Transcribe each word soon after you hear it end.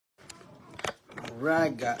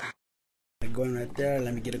Right, got it going right there.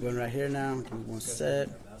 Let me get it going right here now. Give me one sec.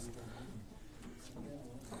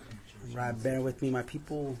 Right, bear with me, my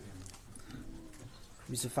people.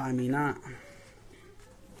 Crucify me not.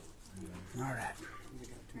 All right.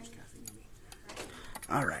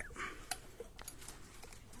 All right.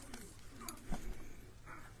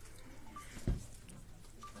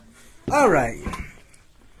 All right.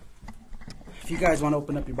 If you guys want to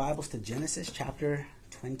open up your Bibles to Genesis chapter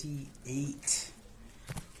 28.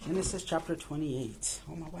 Genesis chapter 28.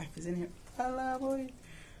 Oh, my wife is in here. Hello, boy.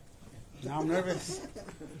 Now I'm nervous.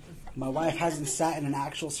 My wife hasn't sat in an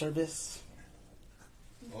actual service.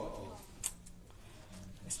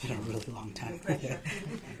 It's been a really long time. A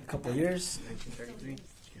couple years. 1933.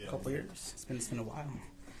 A couple years. It's been a while.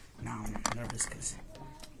 Now I'm nervous because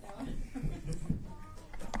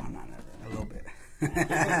I'm not nervous. A little bit.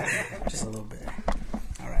 Just a little bit.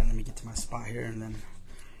 All right, let me get to my spot here and then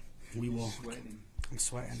we will. I'm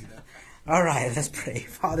sweating. All right, let's pray.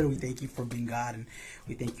 Father, we thank you for being God, and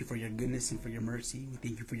we thank you for your goodness and for your mercy. We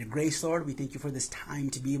thank you for your grace, Lord. We thank you for this time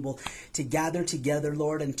to be able to gather together,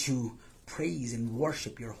 Lord, and to praise and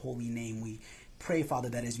worship your holy name. We pray, Father,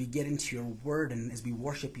 that as we get into your word and as we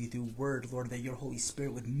worship you through word, Lord, that your Holy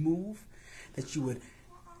Spirit would move, that you would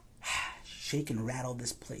shake and rattle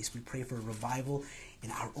this place. We pray for a revival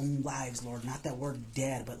in our own lives, Lord. Not that we're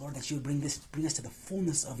dead, but Lord, that you would bring us to the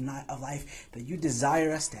fullness of life that you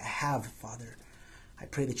desire us to have, Father. I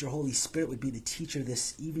pray that your Holy Spirit would be the teacher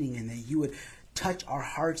this evening and that you would touch our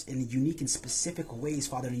hearts in unique and specific ways,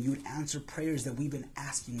 Father, and you would answer prayers that we've been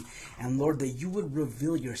asking. And Lord, that you would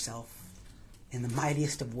reveal yourself in the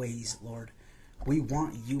mightiest of ways, Lord. We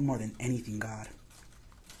want you more than anything, God.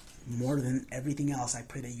 More than everything else, I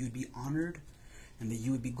pray that you would be honored and that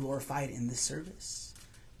you would be glorified in this service.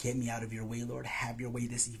 Get me out of your way, Lord. Have your way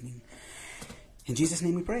this evening. In Jesus'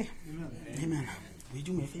 name we pray. Amen. Amen. Will you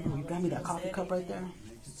do me a favor? Will you grab me that coffee cup right there?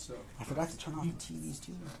 I forgot to turn off the TVs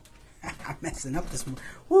too. I'm messing up this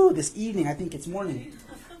evening. I think it's morning.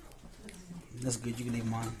 That's good. You can leave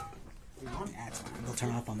them on. Yeah, it's fine. They'll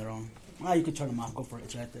turn off on their own. Well, you can turn them off. Go for it.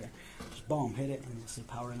 It's right there. Just boom, hit it, and you'll see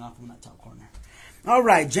powering off on that top corner. All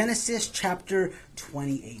right, Genesis chapter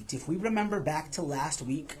 28. If we remember back to last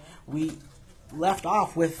week, we left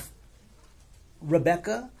off with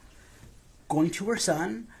Rebecca going to her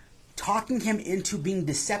son, talking him into being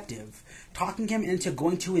deceptive, talking him into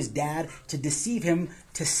going to his dad to deceive him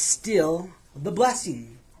to steal the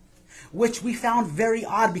blessing, which we found very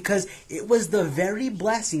odd because it was the very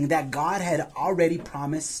blessing that God had already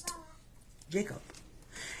promised Jacob.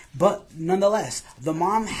 But nonetheless, the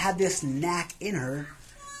mom had this knack in her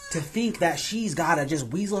to think that she's got to just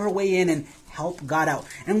weasel her way in and help God out.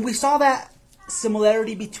 And we saw that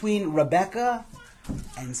similarity between Rebecca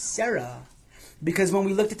and Sarah, because when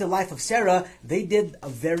we looked at the life of Sarah, they did a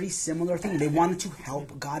very similar thing. They wanted to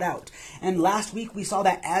help God out. And last week we saw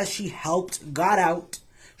that as she helped God out,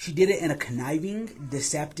 she did it in a conniving,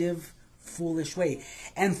 deceptive, foolish way.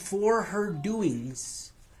 And for her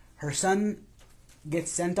doings, her son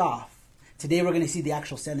gets sent off. Today we're going to see the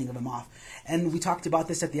actual sending of him off. And we talked about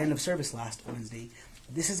this at the end of service last Wednesday.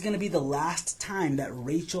 This is going to be the last time that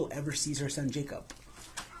Rachel ever sees her son Jacob.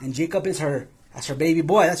 And Jacob is that's her baby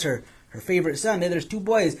boy. That's her favorite son. There's two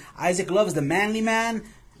boys. Isaac loves the manly man,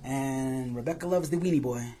 and Rebecca loves the weenie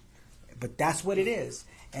boy. But that's what it is.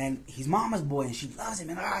 And he's mama's boy, and she loves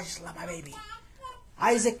him. And I just love my baby.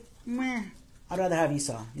 Isaac, meh. I'd rather have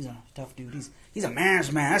Esau. He's a tough dude. He's a man's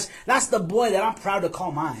man. That's the boy that I'm proud to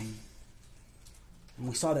call mine. And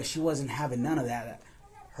we saw that she wasn't having none of that.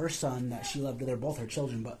 Her son that she loved, they're both her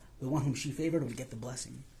children, but the one whom she favored would get the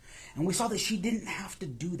blessing. And we saw that she didn't have to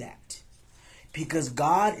do that because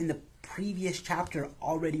God in the previous chapter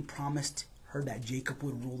already promised her that Jacob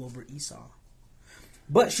would rule over Esau.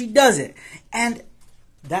 But she does it. And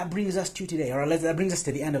that brings us to today, or that brings us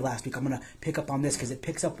to the end of last week. I'm going to pick up on this because it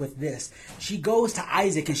picks up with this. She goes to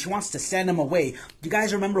Isaac and she wants to send him away. Do you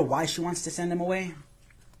guys remember why she wants to send him away?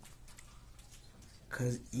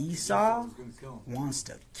 Because Esau wants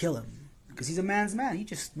to kill him. Because he's a man's man. He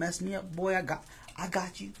just messed me up. Boy, I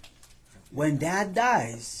got you. When dad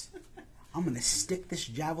dies, I'm going to stick this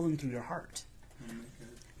javelin through your heart.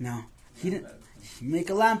 Now, he didn't make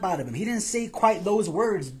a lamp out of him. He didn't say quite those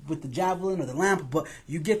words with the javelin or the lamp, but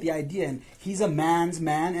you get the idea. And he's a man's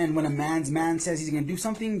man, and when a man's man says he's going to do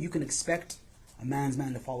something, you can expect a man's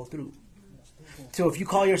man to follow through. So if you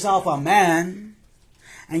call yourself a man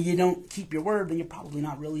and you don't keep your word, then you're probably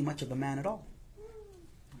not really much of a man at all.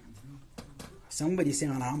 Somebody's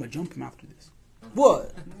saying, I'm going to jump him after this.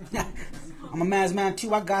 What? I'm a man's man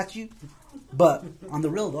too. I got you. But on the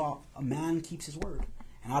real though, a man keeps his word.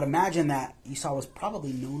 And I'd imagine that Esau was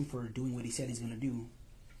probably known for doing what he said he's going to do.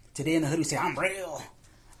 Today in the hood, we say, I'm real.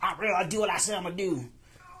 I'm real. I do what I say I'm going to do.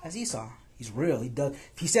 That's Esau. He's real. He does.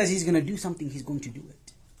 If he says he's going to do something, he's going to do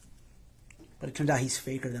it. But it turns out he's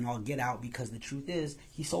faker than all get out, because the truth is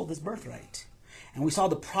he sold his birthright. And we saw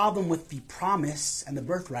the problem with the promise and the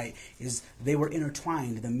birthright is they were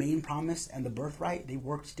intertwined. The main promise and the birthright, they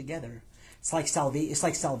worked together. It's like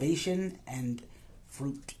salvation and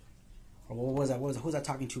fruit. Or what was I? Who was I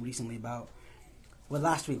talking to recently about? Well,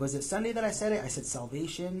 last week, was it Sunday that I said it? I said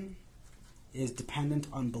salvation is dependent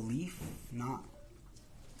on belief, not...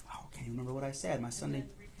 Oh, I can't remember what I said. My Sunday...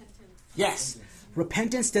 Yes.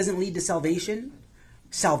 Repentance doesn't lead to salvation.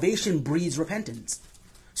 Salvation breeds repentance.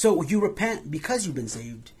 So you repent because you've been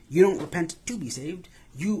saved. You don't repent to be saved.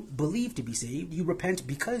 You believe to be saved. You repent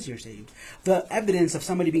because you're saved. The evidence of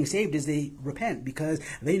somebody being saved is they repent because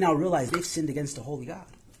they now realize they've sinned against a holy God.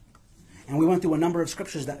 And we went through a number of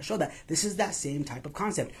scriptures that show that this is that same type of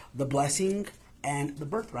concept. The blessing and the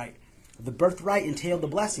birthright. The birthright entailed the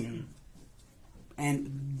blessing.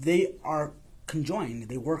 And they are conjoined.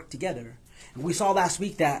 They work together. And we saw last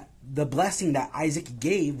week that the blessing that Isaac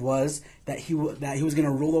gave was that he was going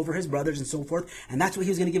to rule over his brothers and so forth. And that's what he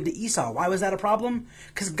was going to give to Esau. Why was that a problem?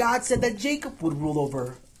 Because God said that Jacob would rule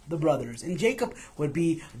over the brothers. And Jacob would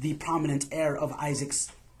be the prominent heir of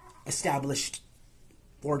Isaac's established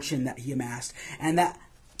fortune that he amassed. And that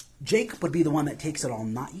Jacob would be the one that takes it all,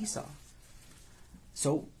 not Esau.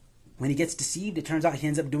 So when he gets deceived, it turns out he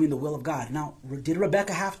ends up doing the will of God. Now, did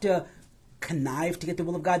Rebekah have to connive to get the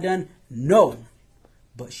will of God done? No.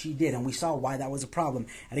 But she did, and we saw why that was a problem.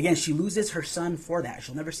 And again, she loses her son for that.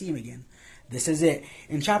 She'll never see him again. This is it.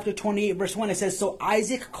 In chapter 28, verse 1, it says, So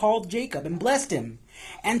Isaac called Jacob and blessed him,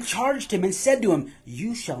 and charged him and said to him,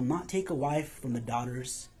 You shall not take a wife from the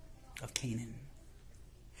daughters of Canaan.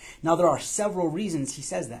 Now, there are several reasons he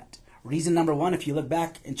says that. Reason number one, if you look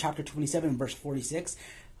back in chapter 27, verse 46,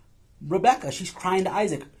 Rebekah, she's crying to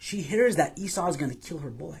Isaac. She hears that Esau is going to kill her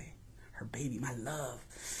boy, her baby, my love.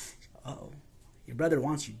 Uh-oh. Your brother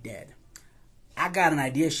wants you dead. I got an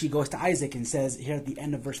idea. She goes to Isaac and says, here at the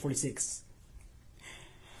end of verse 46.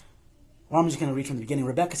 Well, I'm just going to read from the beginning.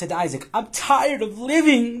 Rebekah said to Isaac, I'm tired of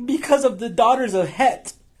living because of the daughters of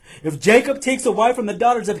Het. If Jacob takes a wife from the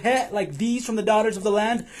daughters of Het, like these from the daughters of the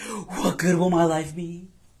land, what good will my life be?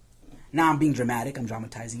 Now I'm being dramatic. I'm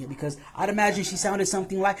dramatizing it because I'd imagine she sounded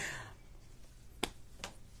something like,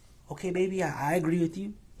 okay, baby, I agree with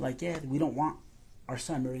you. Like, yeah, we don't want our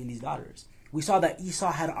son marrying these daughters. We saw that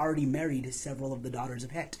Esau had already married several of the daughters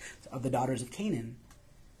of Het, of the daughters of Canaan.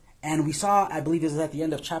 And we saw, I believe this is at the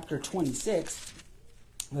end of chapter 26.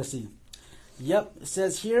 Let's see. Yep, it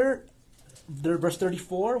says here, verse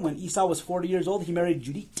 34, when Esau was 40 years old, he married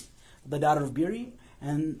Judith, the daughter of Beri,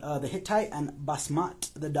 and the Hittite, and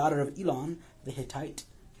Basmat, the daughter of Elon, the Hittite.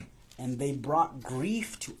 And they brought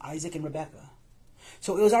grief to Isaac and Rebekah.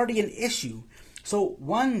 So it was already an issue. So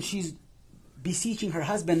one, she's beseeching her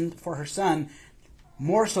husband for her son,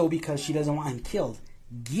 more so because she doesn't want him killed.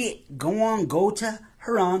 Go to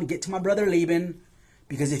Haran, get to my brother Laban,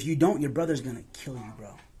 because if you don't, your brother's going to kill you,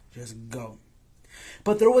 bro. Just go.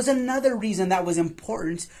 But there was another reason that was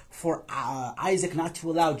important for Isaac not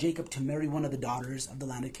to allow Jacob to marry one of the daughters of the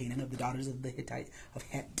land of Canaan, of the daughters of the Hittite, of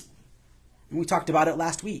Het. And we talked about it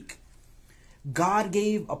last week. God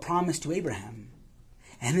gave a promise to Abraham.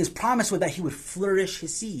 And his promise was that he would flourish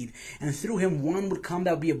his seed. And through him, one would come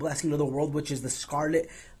that would be a blessing to the world, which is the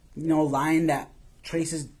scarlet, line that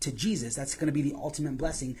traces to Jesus. That's going to be the ultimate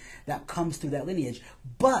blessing that comes through that lineage.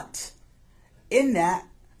 But in that,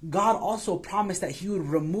 God also promised that he would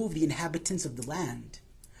remove the inhabitants of the land.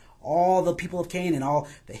 All the people of Canaan, all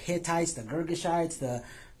the Hittites, the Girgashites, the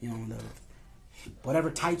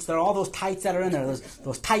whatever tights, there are all those tights that are in there,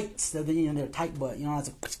 those tights, they're tight, but,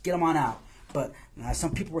 get them on out. But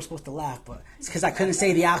some people were supposed to laugh, but it's because I couldn't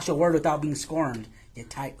say the actual word without being scorned. Get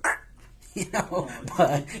tight.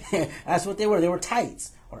 But that's what they were. They were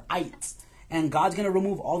tights or ites. And God's going to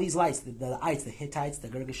remove all these lights, the ites, the Hittites, the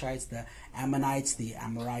Girgashites, the Ammonites, the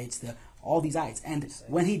Amorites, all these ites. And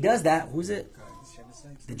when he does that, who's it?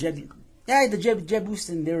 The Jebus,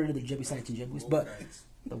 and they were the Jebusites and Jebus, but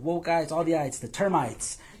the Wokeites, all the ites, the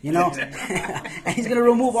termites, And he's going to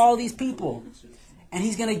remove all these people. And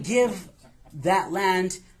he's going to give that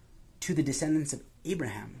land to the descendants of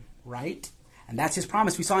Abraham, right? And that's his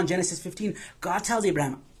promise. We saw in Genesis 15, God tells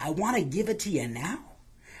Abraham, I want to give it to you now,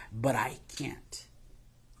 but I can't.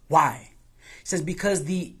 Why? He says, because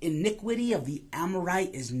the iniquity of the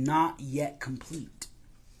Amorite is not yet complete.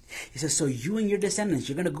 He says, so you and your descendants,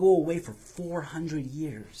 you're going to go away for 400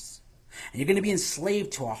 years. And you're going to be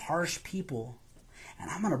enslaved to a harsh people. and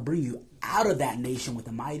I'm going to bring you out of that nation with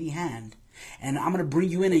a mighty hand. And I'm going to bring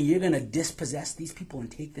you in, and you're going to dispossess these people and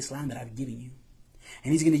take this land that I've given you.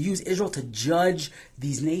 And he's going to use Israel to judge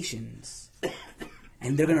these nations.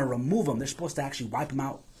 And they're going to remove them. They're supposed to actually wipe them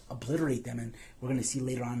out, obliterate them. And we're going to see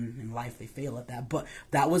later on in life they fail at that. But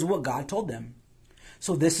that was what God told them.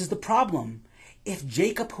 So this is the problem. If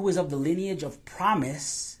Jacob, who is of the lineage of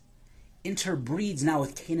promise, interbreeds now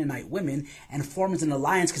with Canaanite women and forms an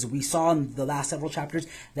alliance, because we saw in the last several chapters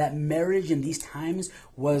that marriage in these times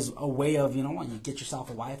was a way of, you get yourself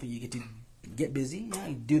a wife and you get to get busy,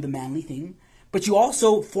 you do the manly thing. But you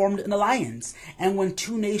also formed an alliance. And when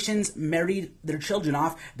two nations married their children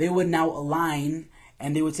off, they would now align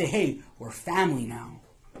and they would say, hey, we're family now.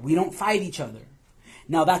 We don't fight each other.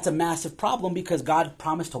 Now that's a massive problem because God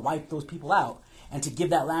promised to wipe those people out and to give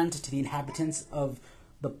that land to the inhabitants of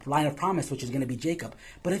the line of promise, which is going to be Jacob.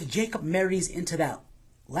 But if Jacob marries into that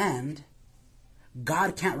land,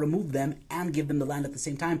 God can't remove them and give them the land at the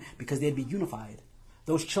same time because they'd be unified.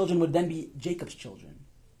 Those children would then be Jacob's children.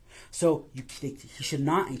 So he should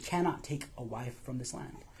not and cannot take a wife from this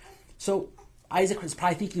land. So Isaac was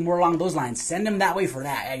probably thinking more along those lines. Send him that way for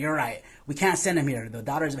that. Yeah, you're right. We can't send him here. The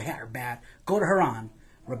daughters of Het are bad. Go to Haran.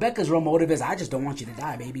 Rebecca's real motive is, I just don't want you to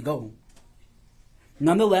die, baby. Go.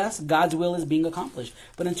 Nonetheless, God's will is being accomplished.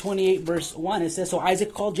 But in 28 verse 1, it says, so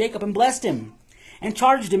Isaac called Jacob and blessed him and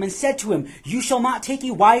charged him and said to him, you shall not take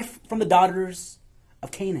a wife from the daughters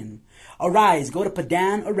of Canaan. Arise, go to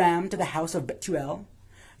Padan Aram to the house of Bethuel,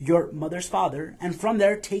 your mother's father, and from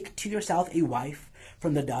there take to yourself a wife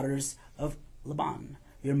from the daughters of Laban,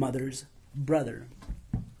 your mother's brother.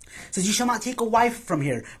 It says, you shall not take a wife from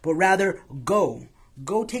here, but rather go.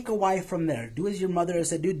 Go take a wife from there. Do as your mother has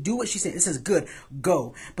said. Do what she said. It says, good,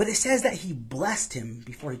 go. But it says that he blessed him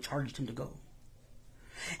before he charged him to go.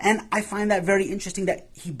 And I find that very interesting that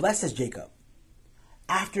he blesses Jacob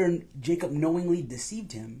after Jacob knowingly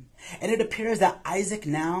deceived him. And it appears that Isaac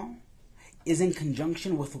now is in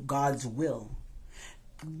conjunction with God's will.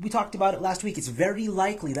 We talked about it last week. It's very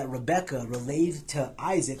likely that Rebekah relayed to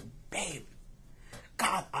Isaac, babe,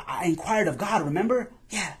 God, I inquired of God, remember?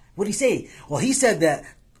 Yeah. What did he say? Well, he said that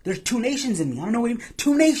there's two nations in me. I don't know what he means.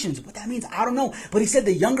 Two nations. What that means, I don't know. But he said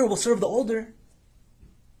the younger will serve the older.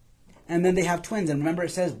 And then they have twins. And remember, it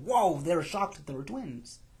says, whoa, they were shocked that they were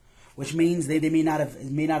twins. Which means it may not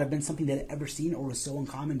have been something they had ever seen or was so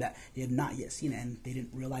uncommon that they had not yet seen it and they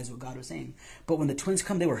didn't realize what God was saying. But when the twins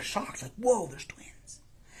come, they were shocked. Like, whoa, there's twins.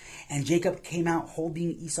 And Jacob came out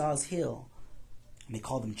holding Esau's heel. And they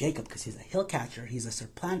called him Jacob because he's a hill catcher. He's a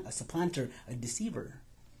supplanter, a deceiver.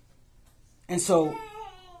 And so,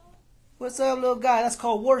 what's up, little guy? That's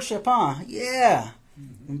called worship, huh? Yeah.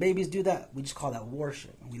 When babies do that, we just call that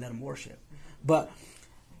worship. And we let them worship. But,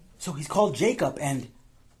 so he's called Jacob. And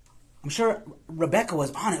I'm sure Rebecca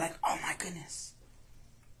was on it like, oh my goodness.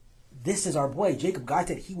 This is our boy, Jacob. God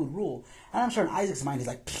said he would rule. And I'm sure in Isaac's mind, he's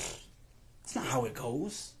like, that's not how it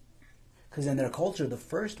goes. Because in their culture, the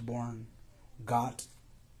firstborn got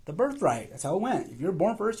the birthright. That's how it went. If you're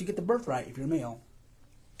born first, you get the birthright if you're male.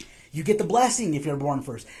 You get the blessing if you're born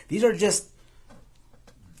first. These are just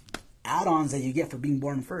add-ons that you get for being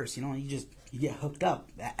born first. You get hooked up.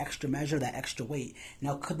 That extra measure, that extra weight.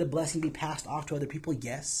 Now, could the blessing be passed off to other people?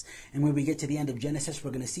 Yes. And when we get to the end of Genesis,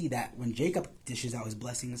 we're going to see that when Jacob dishes out his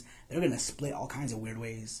blessings, they're going to split all kinds of weird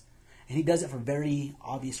ways. And he does it for very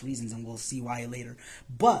obvious reasons, and we'll see why later.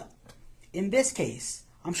 But in this case,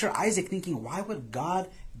 I'm sure Isaac thinking, why would God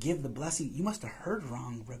give the blessing? You must have heard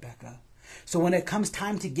wrong, Rebecca. So when it comes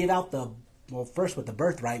time to give out first with the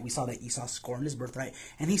birthright, we saw that Esau scorned his birthright,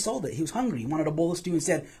 and he sold it. He was hungry. He wanted a bowl of stew and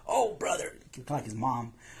said, oh, brother, kind of like his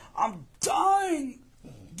mom, I'm dying.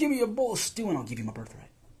 Give me a bowl of stew and I'll give you my birthright.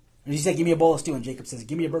 And he said, give me a bowl of stew. And Jacob says,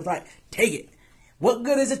 give me your birthright. Take it. What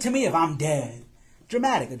good is it to me if I'm dead?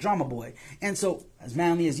 Dramatic, a drama boy. And so, as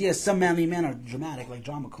manly as he is, some manly men are dramatic, like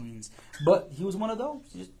drama queens. But he was one of those.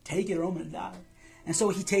 Just take it or I'm going to die. And so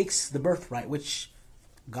he takes the birthright, which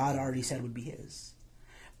God already said would be his.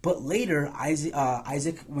 But later,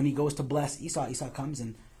 Isaac, when he goes to bless Esau comes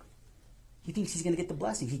and he thinks he's going to get the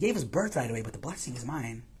blessing. He gave his birthright away, but the blessing is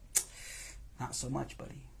mine. Not so much,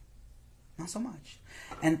 buddy. Not so much.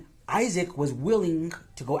 And Isaac was willing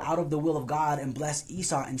to go out of the will of God and bless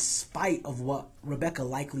Esau in spite of what Rebekah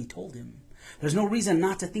likely told him. There's no reason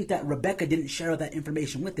not to think that Rebekah didn't share that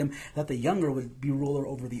information with him, that the younger would be ruler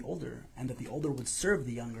over the older, and that the older would serve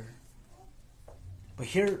the younger. But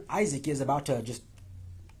here Isaac is about to just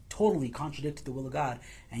totally contradict the will of God.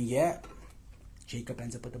 And yet, Jacob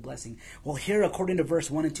ends up with the blessing. Well, here, according to verse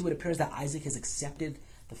 1 and 2, it appears that Isaac has accepted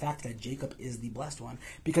the fact that Jacob is the blessed one.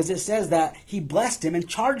 Because it says that he blessed him and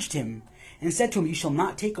charged him and said to him, You shall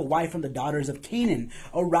not take a wife from the daughters of Canaan.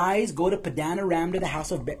 Arise, go to Padan Aram to the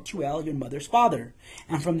house of Bethuel, your mother's father,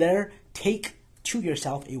 and from there take to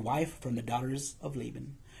yourself a wife from the daughters of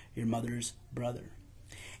Laban, your mother's brother.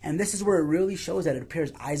 And this is where it really shows that it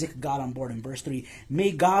appears Isaac got on board in verse 3.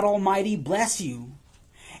 May God Almighty bless you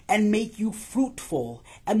and make you fruitful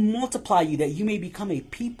and multiply you, that you may become a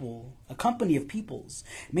people, a company of peoples.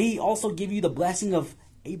 May he also give you the blessing of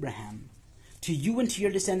Abraham, to you and to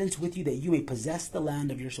your descendants with you, that you may possess the land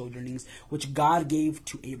of your sojournings, which God gave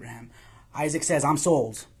to Abraham. Isaac says, I'm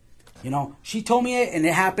sold. She told me it, and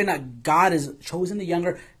it happened. God has chosen the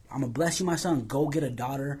younger. I'm going to bless you, my son. Go get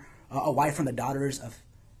a wife from the daughters of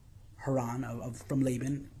Haran, from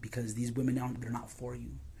Laban, because these women, they're not for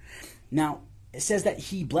you. Now, it says that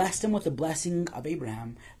he blessed him with the blessing of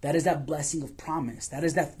Abraham. That is that blessing of promise. That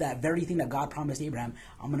is that very thing that God promised Abraham.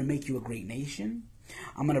 I'm going to make you a great nation.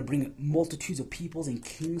 I'm going to bring multitudes of peoples and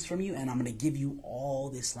kings from you, and I'm going to give you all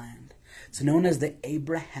this land. It's known as the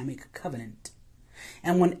Abrahamic covenant.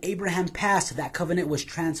 And when Abraham passed, that covenant was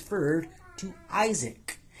transferred to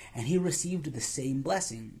Isaac, and he received the same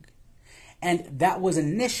blessing. And that was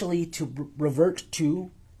initially to revert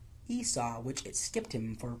to Esau, which it skipped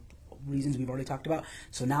him for reasons we've already talked about.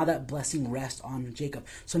 So now that blessing rests on Jacob.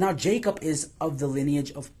 So now Jacob is of the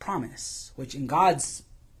lineage of promise, which in God's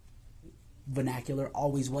vernacular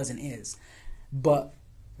always was and is. But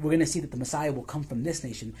we're going to see that the Messiah will come from this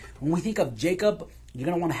nation. When we think of Jacob, you're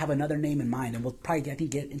going to want to have another name in mind. And we'll probably,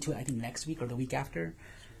 get into it, next week or the week after.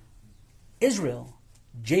 Israel.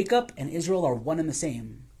 Jacob and Israel are one and the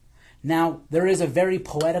same. Now, there is a very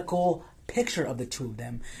poetical picture of the two of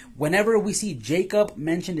them. Whenever we see Jacob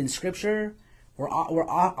mentioned in Scripture, we're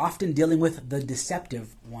often dealing with the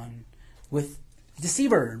deceptive one, with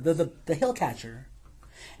deceiver, the hill catcher.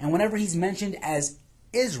 And whenever he's mentioned as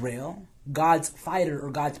Israel, God's fighter or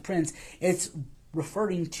God's prince, it's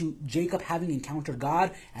referring to Jacob having encountered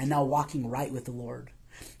God and now walking right with the Lord.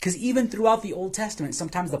 Because even throughout the Old Testament,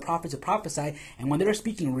 sometimes the prophets would prophesy, and when they were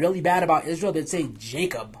speaking really bad about Israel, they'd say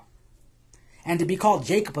Jacob. And to be called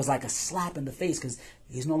Jacob was like a slap in the face, because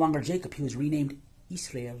he's no longer Jacob. He was renamed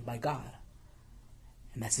Israel by God.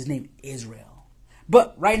 And that's his name, Israel.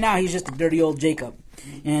 But right now, he's just a dirty old Jacob.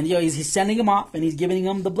 And he's sending him off, and he's giving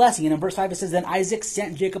him the blessing. And in verse 5 it says, Then Isaac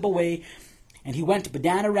sent Jacob away, and he went to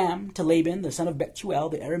Padan Aram to Laban, the son of Bethuel,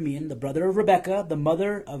 the Aramean, the brother of Rebekah, the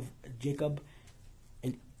mother of Jacob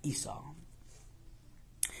and Esau.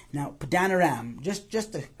 Now, Padan Aram,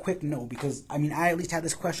 just a quick note, because, I at least had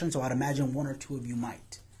this question, so I'd imagine one or two of you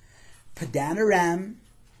might. Padan Aram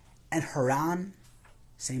and Haran,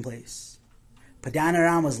 same place. Padan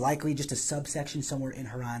Aram was likely just a subsection somewhere in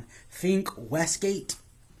Haran. Think Westgate,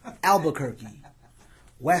 Albuquerque.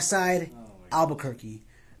 West Side, Albuquerque.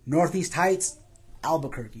 Northeast Heights,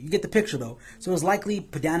 Albuquerque. You get the picture, though. So it was likely,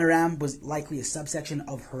 Padan Aram was likely a subsection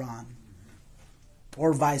of Haran.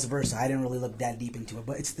 Or vice versa. I didn't really look that deep into it,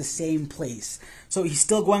 but it's the same place. So he's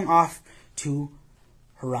still going off to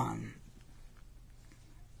Haran.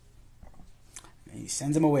 And he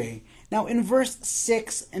sends him away. Now in verse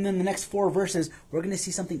 6 and then the next 4 verses, we're going to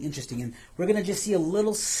see something interesting. And we're going to just see a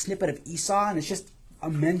little snippet of Esau, and it's just a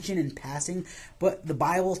mention in passing. But the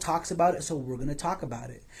Bible talks about it, so we're going to talk about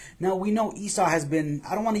it. Now we know Esau has been,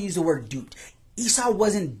 I don't want to use the word duped. Esau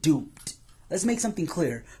wasn't duped. Let's make something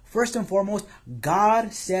clear. First and foremost,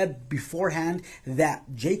 God said beforehand that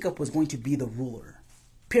Jacob was going to be the ruler.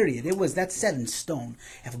 Period. That's set in stone.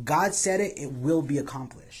 If God said it, it will be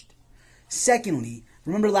accomplished. Secondly,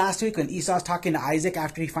 remember last week when Esau's talking to Isaac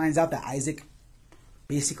after he finds out that Isaac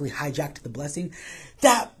basically hijacked the blessing?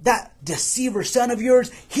 That deceiver son of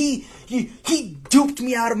yours, he duped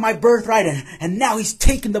me out of my birthright, and now he's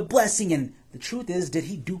taken the blessing. And the truth is, did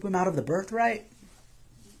he dupe him out of the birthright?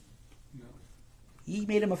 He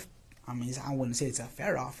made him I wouldn't say it's a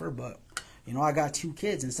fair offer, but, I got 2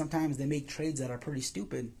 kids, and sometimes they make trades that are pretty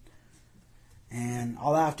stupid. And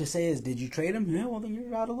all I have to say is, did you trade him? Yeah, well, then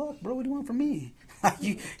you're out of luck, bro. What do you want from me?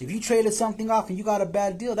 If you traded something off and you got a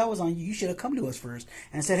bad deal, that was on you. You should have come to us first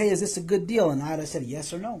and said, hey, is this a good deal? And I'd have said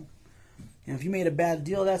yes or no. And if you made a bad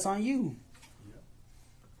deal, that's on you.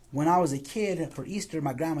 When I was a kid, for Easter,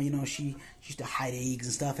 my grandma, she used to hide eggs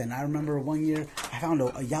and stuff. And I remember one year I found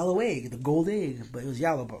a yellow egg, the gold egg, but it was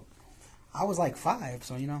yellow. But I was like 5,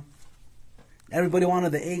 so, everybody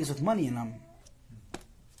wanted the eggs with money in them.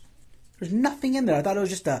 There's nothing in there. I thought it was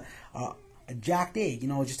just a jacked egg,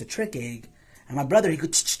 just a trick egg. And my brother, he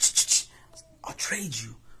could, I'll trade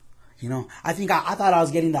you. I thought I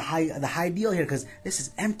was getting the high deal here because this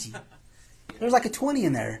is empty. There's like a 20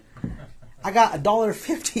 in there. I got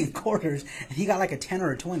 $1.50 in quarters, and he got like a 10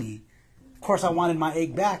 or a 20. Of course, I wanted my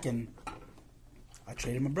egg back, and I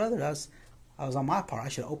traded my brother. I was on my part. I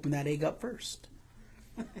should have opened that egg up first.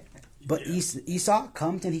 But Esau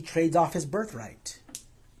comes and he trades off his birthright.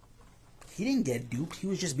 He didn't get duped. He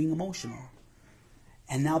was just being emotional.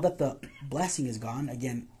 And now that the blessing is gone,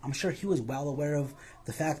 again, I'm sure he was well aware of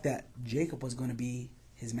the fact that Jacob was going to be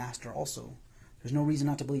his master also. There's no reason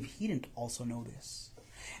not to believe he didn't also know this.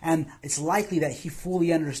 And it's likely that he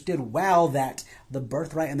fully understood well that the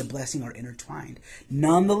birthright and the blessing are intertwined.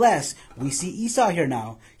 Nonetheless, we see Esau here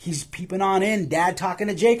now. He's peeping on in, dad talking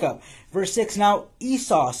to Jacob. Verse 6, now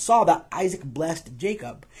Esau saw that Isaac blessed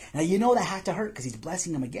Jacob. Now you know that had to hurt because he's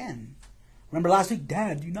blessing him again. Remember last week,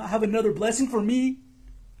 Dad, do you not have another blessing for me?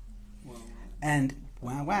 And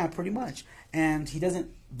wah, pretty much. And he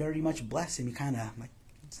doesn't very much bless him. He kind of, like,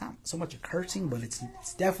 it's not so much a cursing, but it's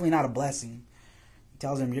definitely not a blessing. He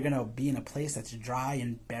tells him you're going to be in a place that's dry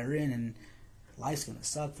and barren and life's going to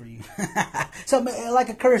suck for you. So like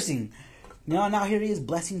a cursing. Now here he is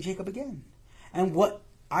blessing Jacob again. And what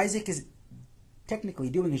Isaac is technically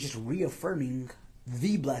doing is just reaffirming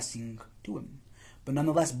the blessing to him. But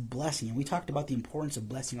nonetheless blessing him. We talked about the importance of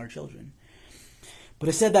blessing our children. But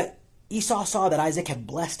it said that Esau saw that Isaac had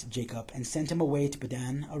blessed Jacob and sent him away to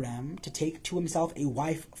Padan Aram to take to himself a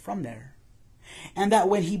wife from there. And that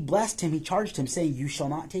when he blessed him, he charged him, saying, you shall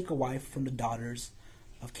not take a wife from the daughters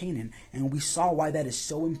of Canaan. And we saw why that is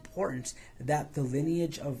so important, that the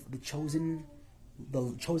lineage of the chosen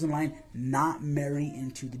line not marry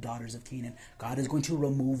into the daughters of Canaan. God is going to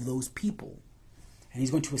remove those people. And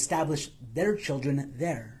he's going to establish their children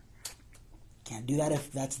there. Can't do that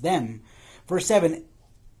if that's them. Verse 7,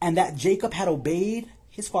 and that Jacob had obeyed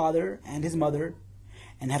his father and his mother,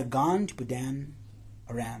 and had gone to Padan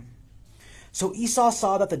Aram. So Esau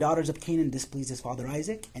saw that the daughters of Canaan displeased his father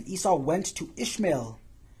Isaac, and Esau went to Ishmael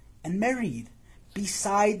and married,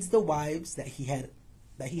 besides the wives that he had,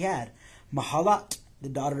 Mahalat, the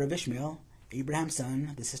daughter of Ishmael, Abraham's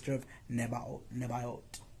son, the sister of Nebaioth.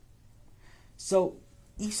 So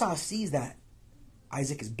Esau sees that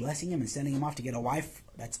Isaac is blessing him and sending him off to get a wife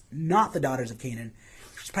that's not the daughters of Canaan.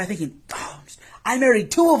 He's probably thinking, oh, I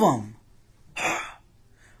married 2 of them.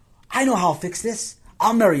 I know how I'll fix this.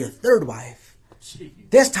 I'll marry a 3rd wife.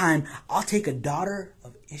 This time, I'll take a daughter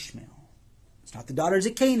of Ishmael. It's not the daughters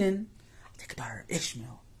of Canaan. I'll take a daughter of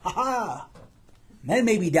Ishmael. Ha-ha! Then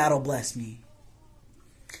maybe Dad will bless me.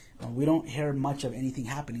 Well, we don't hear much of anything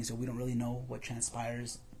happening, so we don't really know what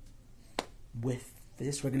transpires with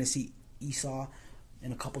this. We're going to see Esau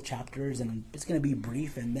in a couple chapters, and it's going to be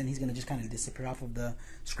brief, and then he's going to just kind of disappear off of the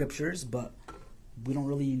scriptures, but we don't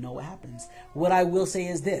really know what happens. What I will say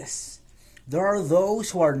is this. There are those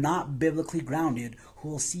who are not biblically grounded who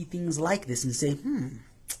will see things like this and say,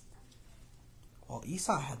 well,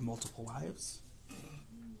 Esau had multiple wives.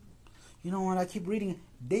 You know what? I keep reading,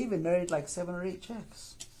 David married like 7 or 8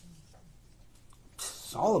 chicks.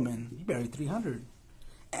 Solomon, he married 300.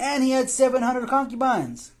 And he had 700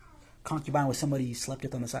 concubines. Concubine was somebody he slept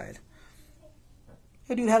with on the side.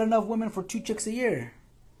 That dude had enough women for 2 chicks a year.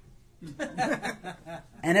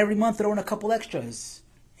 And every month throw in a couple extras.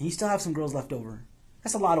 And you still have some girls left over.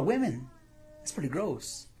 That's a lot of women. That's pretty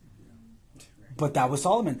gross. But that was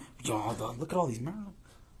Solomon. Yo, look at all these men.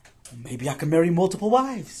 Maybe I can marry multiple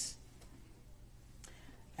wives.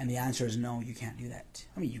 And the answer is no, you can't do that.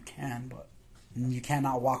 I mean, you can, but you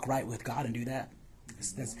cannot walk right with God and do that.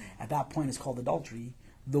 At that point, it's called adultery.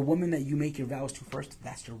 The woman that you make your vows to first,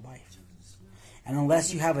 that's your wife. And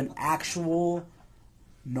unless you have an actual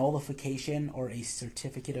nullification or a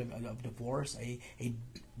certificate of divorce, a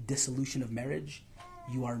dissolution of marriage,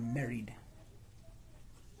 you are married.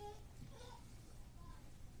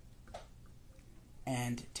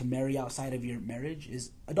 And to marry outside of your marriage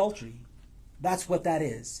is adultery. That's what that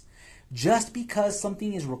is. Just because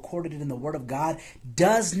something is recorded in the Word of God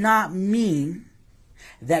does not mean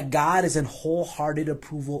that God is in wholehearted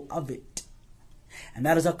approval of it. And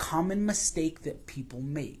that is a common mistake that people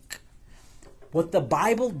make. What the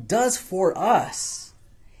Bible does for us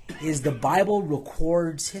is the Bible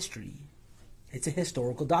records history. It's a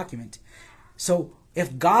historical document. So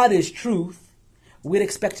if God is truth, we'd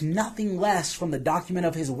expect nothing less from the document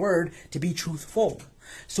of His Word to be truthful.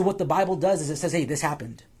 So what the Bible does is it says, hey, this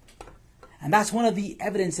happened. And that's one of the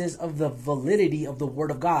evidences of the validity of the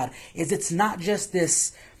Word of God, is it's not just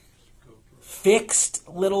this fixed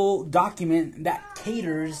little document that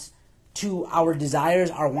caters to our desires,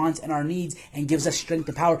 our wants, and our needs and gives us strength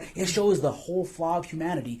and power. It shows the whole flaw of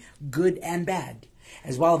humanity, good and bad,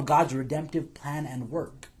 as well as God's redemptive plan and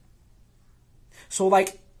work. So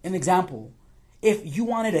like an example, if you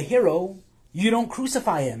wanted a hero, you don't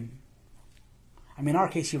crucify him. I mean, in our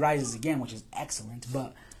case, he rises again, which is excellent,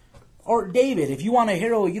 but Or David, if you want a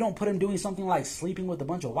hero, you don't put him doing something like sleeping with a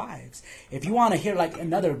bunch of wives. If you want to hear like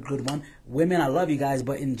another good one, women, I love you guys,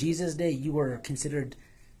 but in Jesus' day, you were considered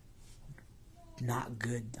not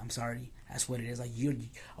good. I'm sorry. That's what it is. Like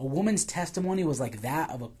a woman's testimony was like that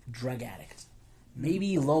of a drug addict.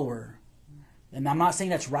 Maybe lower. And I'm not saying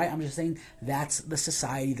that's right. I'm just saying that's the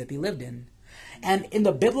society that they lived in. And in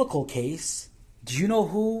the biblical case, do you know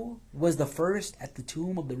who was the first at the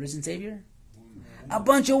tomb of the risen Savior? A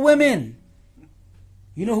bunch of women.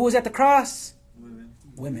 You know who was at the cross?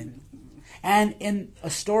 Women. And in a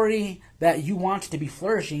story that you want to be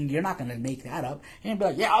flourishing, you're not going to make that up. You're going to be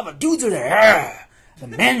like, yeah, all the dudes are there. Yeah.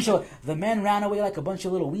 The men ran away like a bunch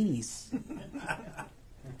of little weenies.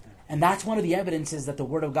 And that's one of the evidences that the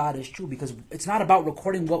Word of God is true, because it's not about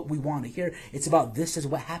recording what we want to hear. It's about this is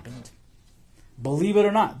what happened. Believe it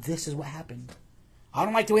or not, this is what happened. I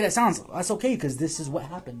don't like the way that sounds. That's okay, because this is what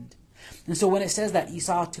happened. And so when it says that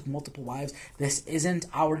Esau took multiple wives, this isn't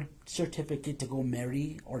our certificate to go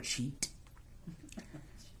marry or cheat.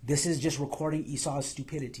 This is just recording Esau's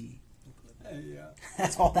stupidity.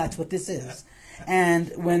 That's what this is.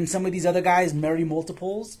 And when some of these other guys marry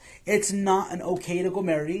multiples, it's not an okay to go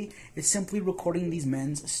marry. It's simply recording these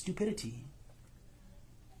men's stupidity.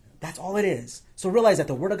 That's all it is. So realize that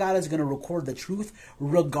the Word of God is going to record the truth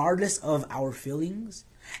regardless of our feelings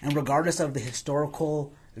and regardless of the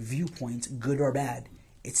historical viewpoints, good or bad.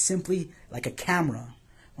 It's simply like a camera.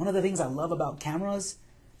 One of the things I love about cameras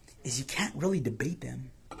is you can't really debate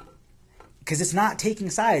them, because it's not taking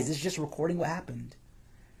sides. It's just recording what happened.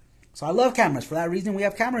 So I love cameras. For that reason, we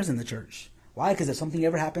have cameras in the church. Why? Because if something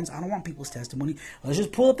ever happens, I don't want people's testimony. Let's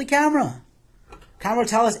just pull up the camera. Camera will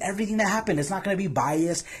tell us everything that happened. It's not going to be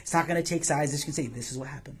biased. It's not going to take sides. It's going to say, this is what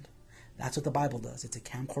happened. That's what the Bible does. It's a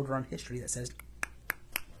camcorder on history that says,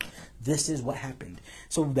 this is what happened.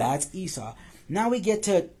 So that's Esau. Now we get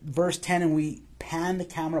to verse 10 and we pan the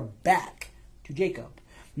camera back to Jacob.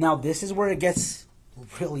 Now this is where it gets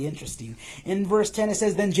really interesting. In verse 10 it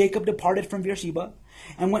says, then Jacob departed from Beersheba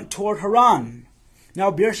and went toward Haran. Now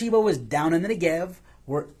Beersheba was down in the Negev,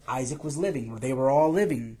 where Isaac was living, where they were all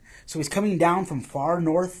living. So he's coming down from far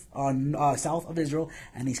north, south of Israel,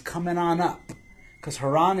 and he's coming on up. Because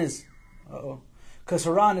Haran is,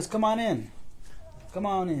 come on in. Come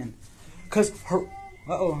on in. Because,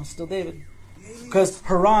 still David. Because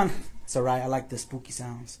Haran, it's alright, I like the spooky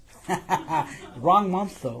sounds. Wrong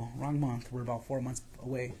month though, wrong month. We're about 4 months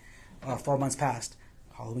away, 4 months past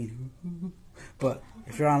Halloween. But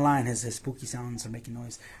if you're online, his spooky sounds are making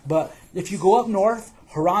noise. But if you go up north,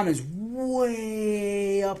 Haran is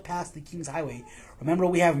way up past the King's Highway. Remember,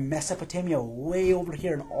 we have Mesopotamia way over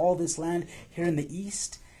here, and all this land here in the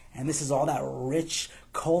east. And this is all that rich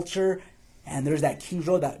culture. And there's that King's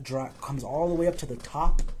Road that comes all the way up to the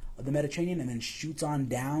top of the Mediterranean and then shoots on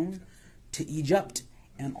down to Egypt.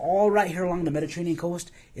 And all right here along the Mediterranean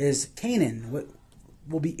coast is Canaan, what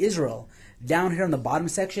will be Israel. Down here on the bottom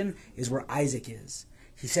section is where Isaac is.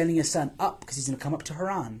 He's sending his son up because he's going to come up to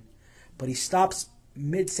Haran. But he stops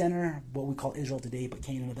mid-center, what we call Israel today, but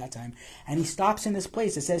Canaan at that time. And he stops in this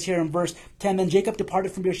place. It says here in verse 10, then Jacob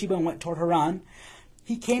departed from Beersheba and went toward Haran.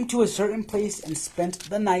 He came to a certain place and spent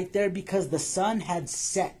the night there because the sun had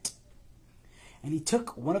set. And he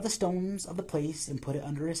took one of the stones of the place and put it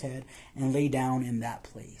under his head and lay down in that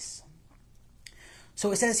place.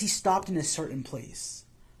 So it says he stopped in a certain place.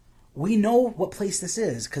 We know what place this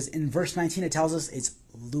is because in verse 19 it tells us it's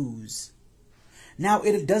Luz. Now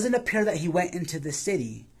it doesn't appear that he went into the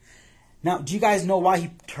city. Now, do you guys know why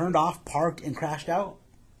he turned off, parked, and crashed out?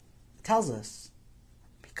 It tells us.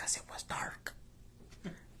 Because it was dark.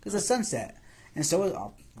 Because the sun set. And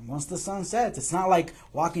so once the sun sets, it's not like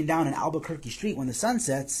walking down an Albuquerque street. When the sun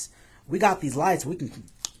sets, we got these lights. We can,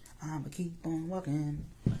 I'ma keep on walking.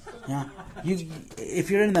 Yeah. If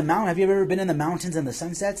you're in the mountain, have you ever been in the mountains and the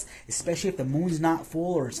sun sets? Especially if the moon's not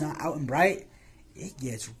full or it's not out and bright, it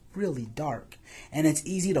gets really dark. And it's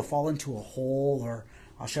easy to fall into a hole. Or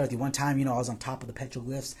I'll share with you one time, I was on top of the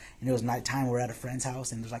petroglyphs and it was nighttime. We were at a friend's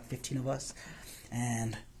house and there's like 15 of us.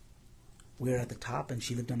 And we were at the top and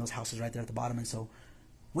she lived in those houses right there at the bottom. And so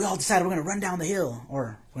we all decided we're going to run down the hill,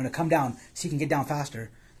 or we're going to come down so you can get down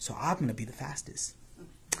faster. So I'm going to be the fastest.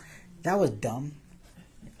 That was dumb.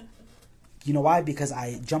 You know why? Because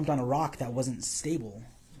I jumped on a rock that wasn't stable.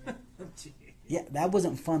 Yeah, that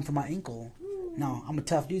wasn't fun for my ankle. No, I'm a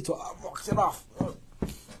tough dude, so I walked it off.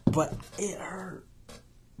 But it hurt.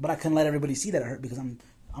 But I couldn't let everybody see that it hurt because I'm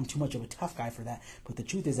too much of a tough guy for that. But the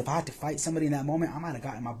truth is, if I had to fight somebody in that moment, I might have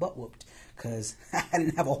gotten my butt whooped because I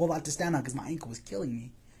didn't have a whole lot to stand on because my ankle was killing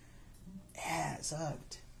me. Yeah, it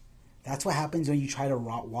sucked. That's what happens when you try to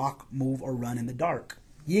walk, move, or run in the dark.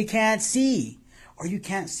 You can't see, or you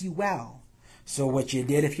can't see well. So what you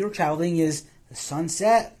did if you're traveling is the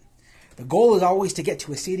sunset. The goal is always to get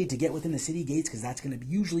to a city, to get within the city gates, because that's going to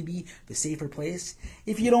usually be the safer place.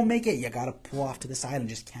 If you don't make it, you got to pull off to the side and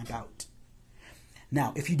just camp out.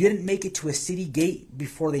 Now, if you didn't make it to a city gate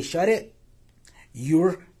before they shut it,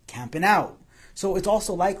 you're camping out. So it's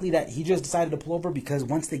also likely that he just decided to pull over because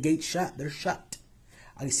once the gates shut, they're shut.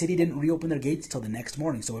 The city didn't reopen their gates till the next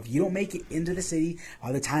morning. So if you don't make it into the city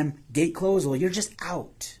by the time gate closed, well, you're just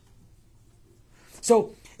out.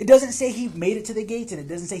 So it doesn't say he made it to the gates, and it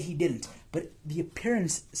doesn't say he didn't. But the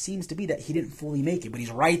appearance seems to be that he didn't fully make it. But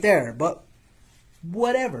he's right there. But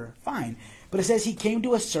whatever, fine. But it says he came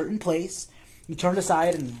to a certain place. He turned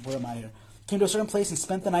aside, and where am I here? Came to a certain place and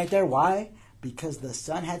spent the night there. Why? Because the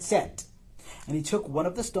sun had set. And he took one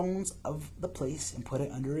of the stones of the place and put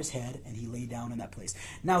it under his head, and he lay down in that place.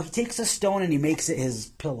 Now, he takes a stone and he makes it his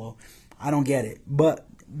pillow. I don't get it. But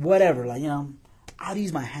whatever, like, I'd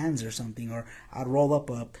use my hands or something, or I'd roll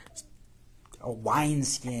up a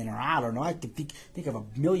wineskin, or I don't know. I could think of a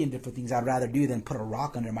million different things I'd rather do than put a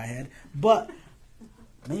rock under my head. But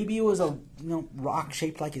maybe it was a rock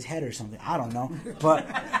shaped like his head or something. I don't know. But,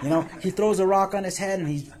 he throws a rock on his head,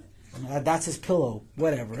 and that's his pillow.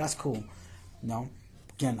 Whatever. That's cool.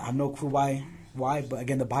 Again, I have no clue why, but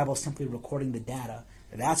again, the Bible is simply recording the data.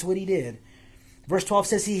 That's what he did. Verse 12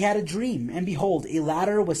 says he had a dream, and behold, a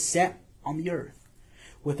ladder was set on the earth,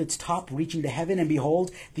 with its top reaching to heaven, and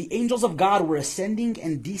behold, the angels of God were ascending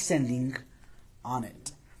and descending on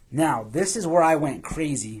it. Now, this is where I went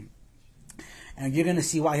crazy, and you're going to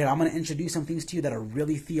see why here. I'm going to introduce some things to you that are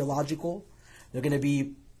really theological. They're going to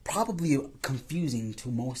be probably confusing to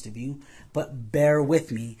most of you, but bear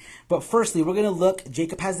with me. But firstly, we're going to look.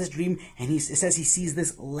 Jacob has this dream, and it says he sees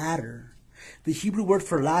this ladder. The Hebrew word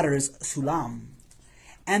for ladder is sulam.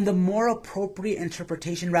 And the more appropriate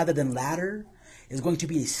interpretation rather than ladder is going to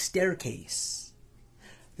be a staircase.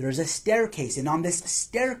 There's a staircase, and on this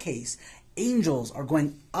staircase, angels are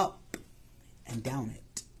going up and down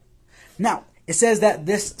it. Now, it says that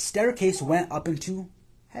this staircase went up into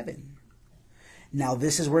heaven. Now,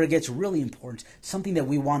 this is where it gets really important, something that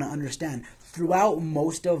we want to understand. Throughout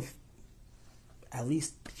most of, at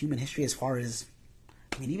least human history as far as,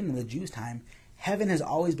 even in the Jews' time, heaven has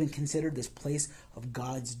always been considered this place of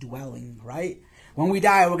God's dwelling, right? When we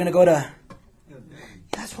die, we're going to go to,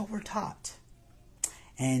 that's what we're taught.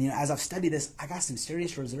 And, as I've studied this, I got some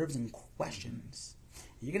serious reserves and questions.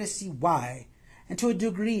 You're going to see why. And to a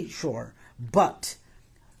degree, sure. But,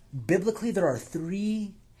 biblically, there are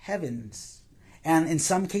 3 heavens. And in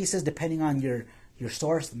some cases, depending on your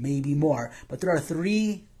source, maybe more. But there are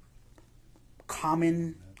 3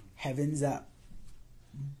 common heavens that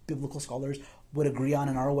biblical scholars would agree on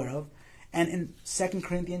and are aware of. And in 2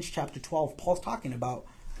 Corinthians chapter 12, Paul's talking about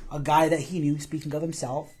a guy that he knew, speaking of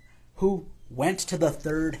himself, who went to the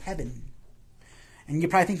 3rd heaven. And you're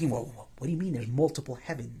probably thinking, well, what do you mean there's multiple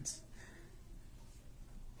heavens?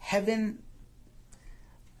 Heaven,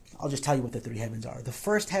 I'll just tell you what the 3 heavens are. The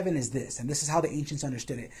first heaven is this, and this is how the ancients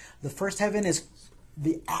understood it. The first heaven is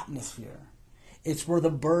the atmosphere. It's where the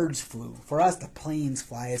birds flew. For us, the planes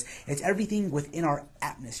fly. It's everything within our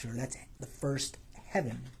atmosphere. That's the first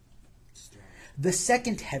heaven. The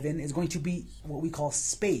second heaven is going to be what we call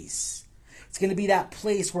space. It's going to be that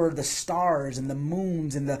place where the stars and the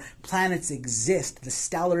moons and the planets exist, the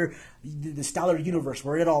stellar universe,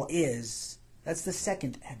 where it all is. That's the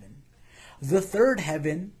second heaven. The third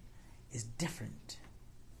heaven is different.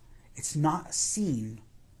 It's not seen.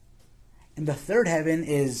 And the third heaven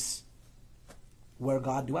is where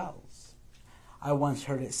God dwells. I once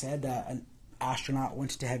heard it said that an astronaut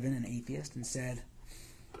went to heaven, an atheist, and said,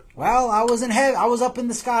 well, I was in heaven, I was up in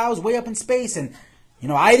the sky, I was way up in space, and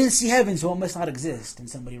I didn't see heaven, so it must not exist. And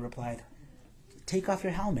somebody replied, take off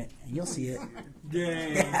your helmet and you'll see it.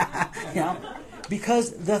 Yeah.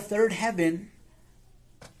 Because the third heaven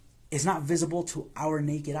is not visible to our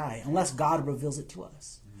naked eye unless God reveals it to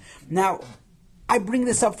us. Now, I bring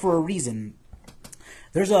this up for a reason.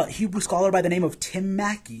 There's a Hebrew scholar by the name of Tim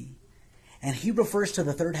Mackey, and he refers to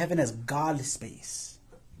the third heaven as God space.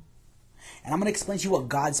 And I'm going to explain to you what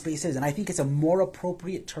God space is, and I think it's a more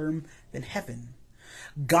appropriate term than heaven.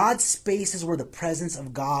 God space is where the presence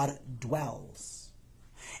of God dwells.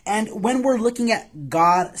 And when we're looking at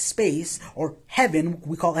God space, or heaven,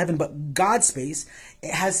 we call it heaven, but God space,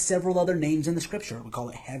 it has several other names in the scripture. We call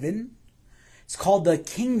it heaven. It's called the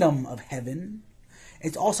kingdom of heaven.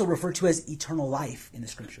 It's also referred to as eternal life in the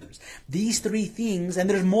scriptures. These 3 things, and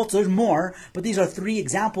there's more, but these are 3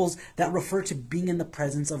 examples that refer to being in the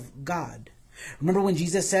presence of God. Remember when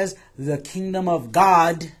Jesus says, the kingdom of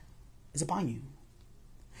God is upon you.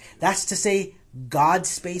 That's to say, God's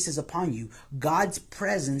space is upon you. God's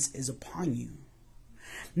presence is upon you.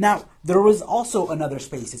 Now, there was also another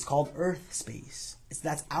space. It's called earth space.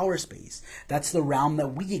 That's our space. That's the realm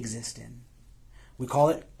that we exist in. We call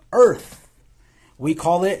it earth. We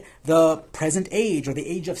call it the present age, or the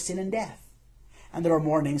age of sin and death. And there are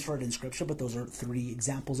more names for it in Scripture, but those are 3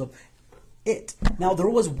 examples of it. Now, there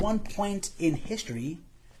was one point in history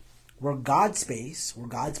where God's space, where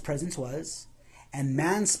God's presence was, and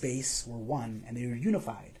man's space were one, and they were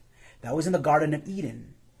unified. That was in the Garden of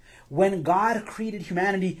Eden. When God created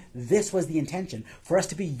humanity, this was the intention, for us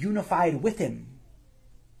to be unified with him.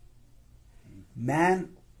 Man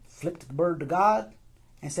flipped the bird to God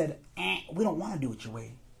and said, we don't want to do it your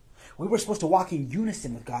way. We were supposed to walk in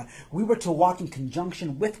unison with God. We were to walk in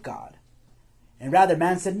conjunction with God. And rather,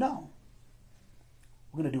 man said, no,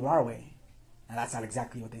 we're going to do it our way. Now, that's not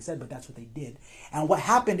exactly what they said, but that's what they did. And what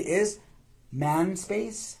happened is man's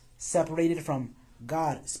space separated from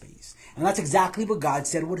God's space. And that's exactly what God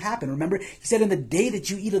said would happen. Remember, he said, in the day that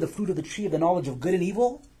you eat of the fruit of the tree of the knowledge of good and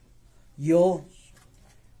evil, you'll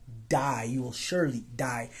die. You will surely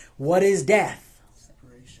die. What is death?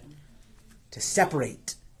 Separation. To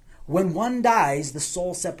separate. When one dies, the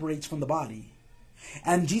soul separates from the body.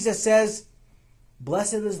 And Jesus says,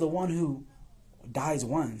 blessed is the one who dies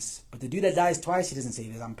once. But the dude that dies twice, he doesn't say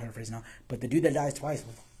this, I'm paraphrasing now, but the dude that dies twice,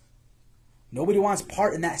 nobody wants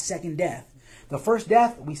part in that second death. The first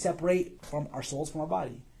death, we separate from our souls from our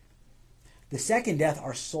body. The second death,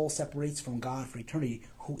 our soul separates from God for eternity,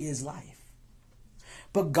 who is life.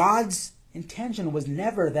 But God's intention was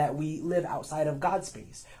never that we live outside of God's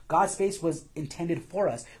space. God's space was intended for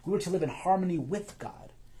us. We were to live in harmony with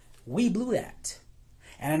God. We blew that.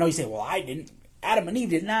 And I know you say, well, I didn't. Adam and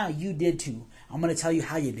Eve did. Nah, you did too. I'm going to tell you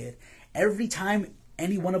how you did. Every time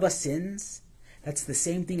any one of us sins, that's the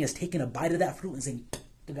same thing as taking a bite of that fruit and saying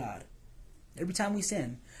to God. Every time we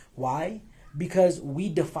sin. Why? Because we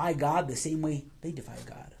defy God the same way they defy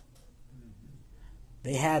God.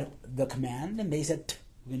 They had the command and they said,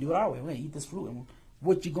 we're going to do it our way. We're going to eat this fruit. And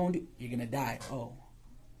what you going to do? You're going to die. Oh.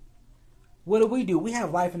 What do? We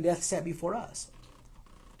have life and death set before us.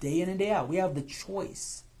 Day in and day out. We have the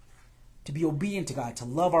choice to be obedient to God, to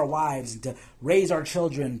love our wives, and to raise our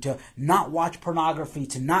children, to not watch pornography,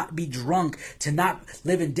 to not be drunk, to not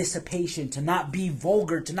live in dissipation, to not be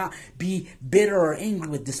vulgar, to not be bitter or angry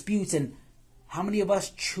with disputes. And how many of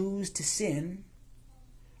us choose to sin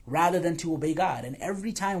rather than to obey God? And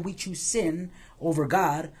every time we choose sin over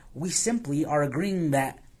God, we simply are agreeing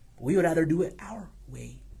that we would rather do it our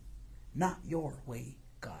way, not your way,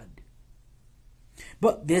 God.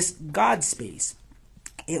 But this God space,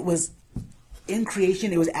 it was in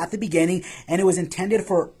creation, it was at the beginning, and it was intended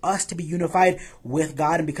for us to be unified with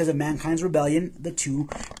God, and because of mankind's rebellion, the two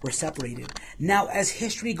were separated. Now, as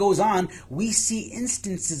history goes on, we see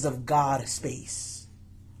instances of God space.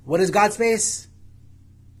 What is God space?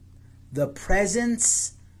 The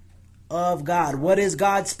presence of God. What is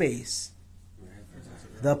God space?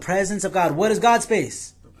 The presence of God. What is God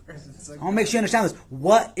space? I want to make sure you understand this.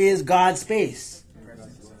 What is God space?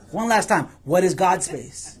 One last time. What is God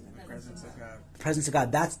space? Presence of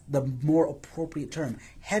God. That's the more appropriate term.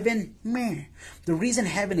 Heaven, meh. The reason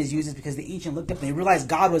heaven is used is because the ancient looked up and they realized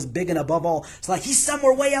God was big and above all. It's like he's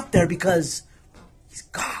somewhere way up there because he's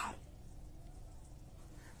God.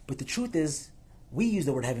 But the truth is, we use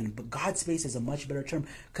the word heaven, but God's space is a much better term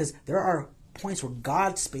because there are points where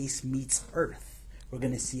God's space meets earth. We're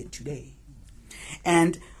going to see it today.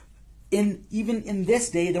 And even in this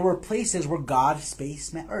day, there were places where God's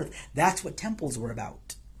space met earth. That's what temples were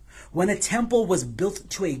about. When a temple was built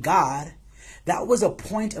to a god, that was a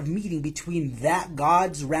point of meeting between that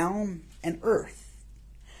God's realm and earth.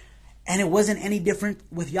 And it wasn't any different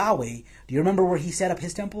with Yahweh. Do you remember where he set up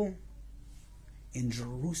his temple? In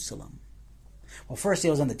Jerusalem. Well, first it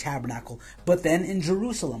was on the tabernacle, but then in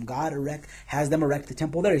Jerusalem, God has them erect the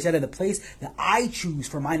temple there. He said, in the place that I choose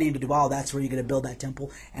for my name to dwell, that's where you're going to build that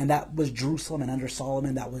temple. And that was Jerusalem, and under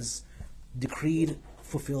Solomon, that was decreed,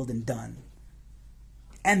 fulfilled, and done.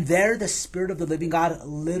 And there the Spirit of the living God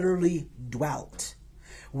literally dwelt.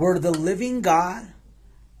 Where the living God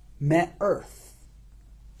met earth.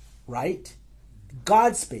 Right?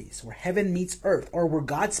 God's space, where heaven meets earth, or where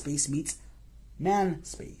God's space meets man's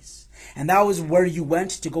space. And that was where you went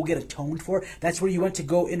to go get atoned for. That's where you went to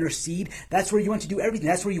go intercede. That's where you went to do everything.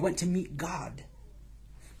 That's where you went to meet God.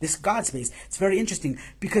 This God space. It's very interesting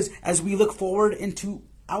because as we look forward into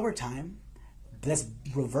our time, let's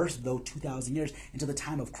reverse though 2,000 years into the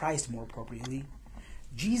time of Christ more appropriately.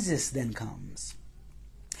 Jesus then comes.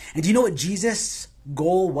 And do you know what Jesus'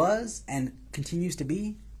 goal was and continues to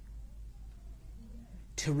be?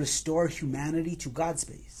 to restore humanity to God's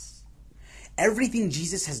space. Everything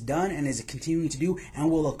Jesus has done and is continuing to do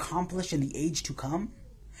and will accomplish in the age to come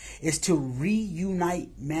is to reunite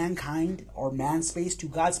mankind or man space to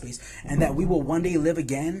God's space, and that we will one day live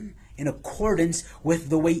again in accordance with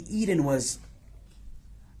the way Eden was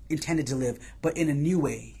intended to live, but in a new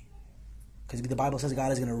way. Because the Bible says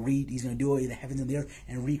God is going to He's going to do away the heavens and the earth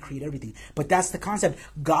and recreate everything. But that's the concept.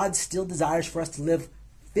 God still desires for us to live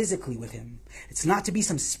physically with Him. It's not to be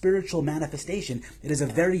some spiritual manifestation. It is a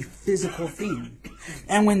very physical thing.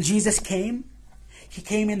 And when Jesus came, He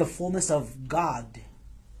came in the fullness of God.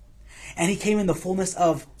 And He came in the fullness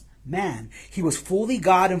of man. He was fully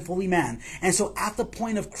God and fully man. And so at the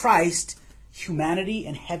point of Christ, humanity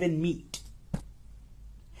and heaven meet.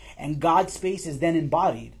 And God's space is then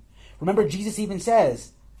embodied. Remember, Jesus even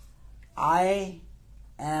says, I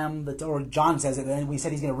am the, or John says it, and we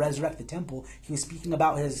said He's going to resurrect the temple. He was speaking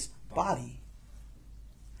about His body.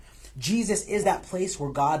 Jesus is that place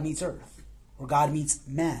where God meets earth, where God meets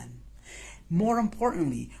man. More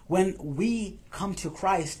importantly, when we come to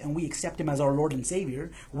Christ and we accept Him as our Lord and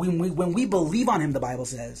Savior, when we believe on Him, the Bible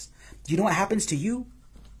says, do you know what happens to you?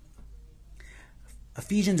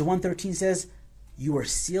 Ephesians 1:13 says, you are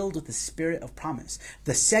sealed with the Spirit of promise.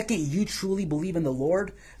 The second you truly believe in the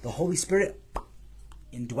Lord, the Holy Spirit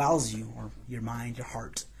indwells you, or your mind, your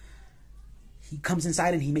heart. He comes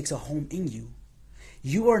inside and He makes a home in you.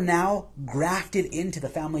 You are now grafted into the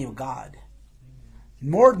family of God.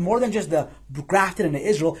 More than just the grafted into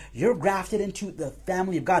Israel, you're grafted into the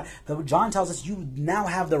family of God. John tells us you now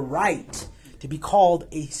have the right to be called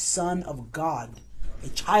a son of God, a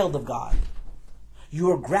child of God. You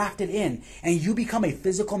are grafted in, and you become a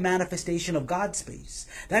physical manifestation of God's space.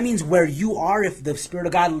 That means where you are, if the Spirit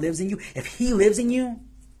of God lives in you, if He lives in you,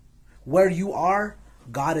 where you are,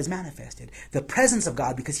 God is manifested. The presence of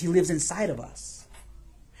God, because He lives inside of us.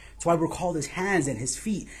 That's why we're called His hands and His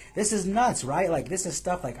feet. This is nuts, right? Like, this is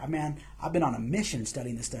stuff like, man, I've been on a mission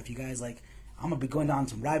studying this stuff, you guys. Like, I'm going to be going down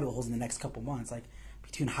some rabbit holes in the next couple months. Like,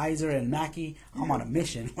 between Heiser and Mackey, I'm on a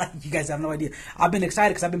mission. Like, you guys have no idea. I've been excited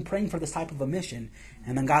because I've been praying for this type of a mission.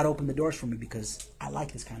 And then God opened the doors for me because I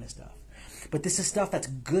like this kind of stuff. But this is stuff that's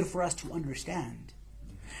good for us to understand.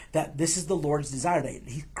 That this is the Lord's desire. That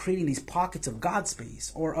He's creating these pockets of God's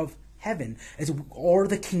space or of heaven or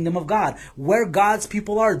the kingdom of God. Where God's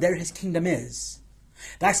people are, there His kingdom is.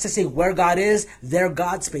 That's to say, where God is, there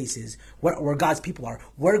God's space is. Where God's people are.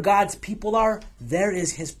 Where God's people are, there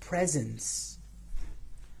is His presence.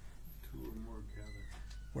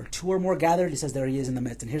 Where two or more gathered, He says there He is in the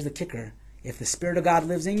midst. And here's the kicker. If the Spirit of God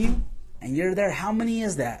lives in you, and you're there, how many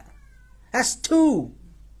is that? That's two.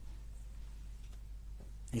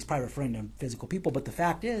 He's probably referring to physical people, but the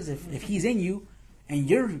fact is, if He's in you, and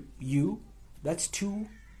you're you, that's two.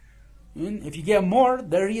 And if you get more,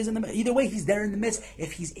 there He is in the midst. Either way, He's there in the midst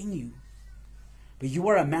if He's in you. But you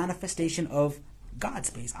are a manifestation of God's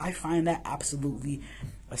space. I find that absolutely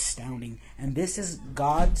astounding. And this is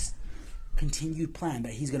God's continued plan,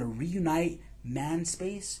 that He's going to reunite man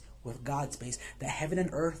space with God's space, that heaven and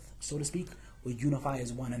earth, so to speak, will unify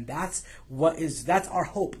as one. And that's our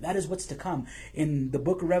hope. That is what's to come. In the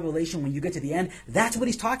book of Revelation, when you get to the end, that's what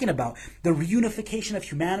He's talking about. The reunification of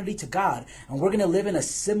humanity to God. And we're going to live in a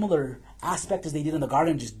similar aspect as they did in the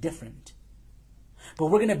garden, just different. But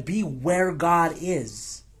we're going to be where God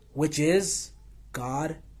is, which is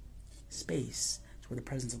God space. It's where the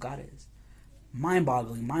presence of God is.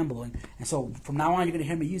 Mind-boggling, mind-blowing. And so from now on, you're going to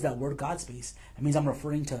hear me use that word God space. That means I'm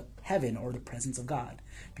referring to heaven or the presence of God,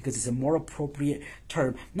 because it's a more appropriate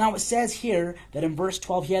term. Now it says here that in verse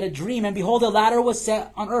 12, he had a dream, and behold, a ladder was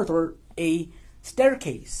set on earth, or a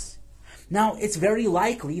staircase. Now it's very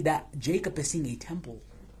likely that Jacob is seeing a temple.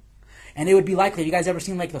 And it would be likely, have you guys ever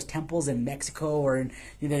seen like those temples in Mexico, or in,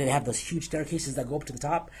 they have those huge staircases that go up to the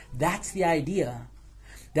top? That's the idea.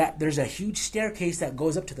 That there's a huge staircase that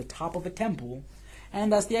goes up to the top of a temple.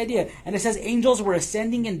 And that's the idea. And it says angels were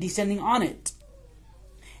ascending and descending on it.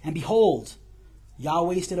 And behold,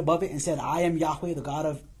 Yahweh stood above it and said, I am Yahweh, the God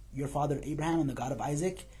of your father Abraham and the God of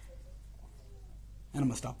Isaac. And I'm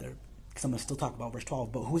going to stop there because I'm going to still talk about verse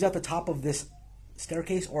 12. But who's at the top of this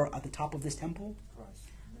staircase or at the top of this temple? Christ.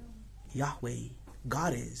 Yahweh.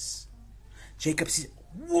 God is. Jacob says,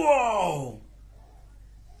 whoa!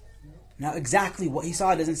 Now, exactly what he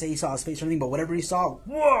saw, it doesn't say he saw his face or anything, but whatever he saw,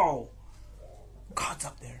 whoa! God's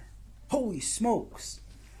up there. Holy smokes.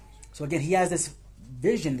 So again, he has this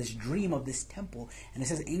vision, this dream of this temple, and it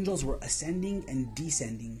says angels were ascending and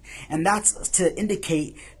descending. And that's to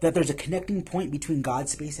indicate that there's a connecting point between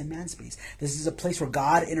God's space and man's space. This is a place where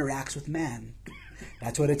God interacts with man.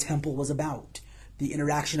 That's what a temple was about. The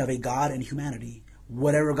interaction of a God and humanity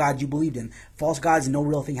whatever God you believed in. False gods, no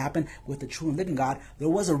real thing happened. With the true and living God, there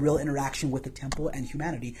was a real interaction with the temple and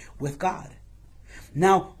humanity with God.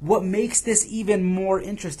 Now, what makes this even more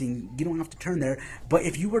interesting, you don't have to turn there, but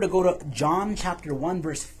if you were to go to John chapter 1,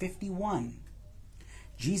 verse 51,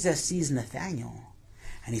 Jesus sees Nathanael,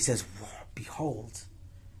 and he says, behold,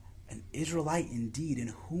 an Israelite indeed, in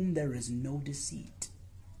whom there is no deceit.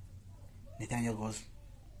 Nathanael goes,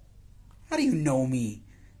 how do you know me?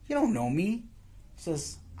 You don't know me. He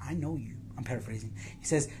says, I know you. I'm paraphrasing. He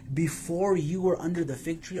says, before you were under the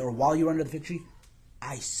fig tree, or while you were under the fig tree,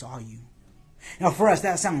 I saw you. Now for us,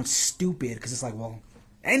 that sounds stupid, because it's like, well,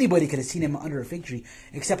 anybody could have seen him under a fig tree,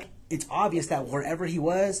 except it's obvious that wherever he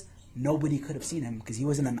was, nobody could have seen him, because he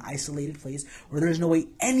was in an isolated place where there's no way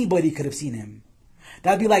anybody could have seen him.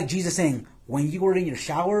 That'd be like Jesus saying, when you were in your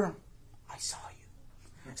shower, I saw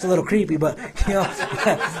you. It's a little creepy, but you know.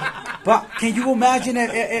 But can you imagine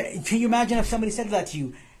if somebody said that to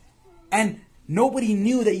you, and nobody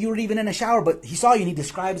knew that you were even in a shower, but he saw you and he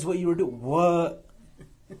describes what you were doing? What?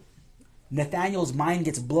 Nathanael's mind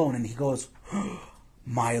gets blown, and he goes,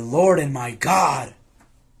 my Lord and my God.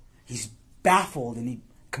 He's baffled, and he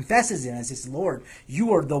confesses it and says, Lord,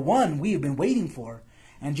 you are the one we have been waiting for.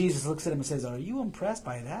 And Jesus looks at him and says, are you impressed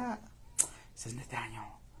by that? He says,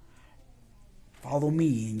 Nathanael, follow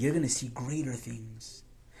me and you're going to see greater things.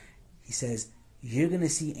 He says, you're going to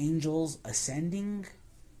see angels ascending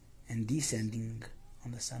and descending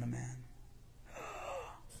on the Son of Man.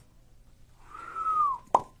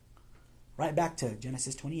 Right back to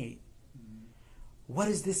Genesis 28. What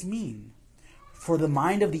does this mean? For the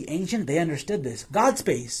mind of the ancient, they understood this. God's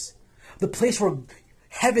space, the place where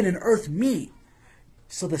heaven and earth meet.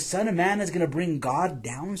 So the Son of Man is going to bring God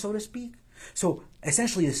down, so to speak. So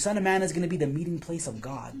essentially, the Son of Man is going to be the meeting place of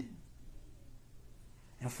God.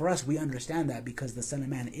 And for us, we understand that because the Son of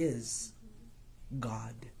Man is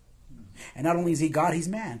God. And not only is he God, he's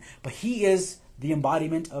man. But he is the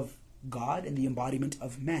embodiment of God and the embodiment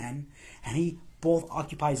of man. And he both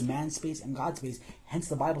occupies man's space and God's space. Hence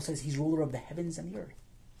the Bible says he's ruler of the heavens and the earth.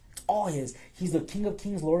 It's all his. He's the King of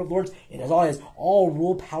kings, Lord of lords. It is all his. All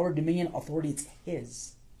rule, power, dominion, authority, it's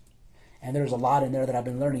his. And there's a lot in there that I've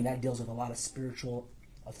been learning that deals with a lot of spiritual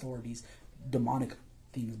authorities, demonic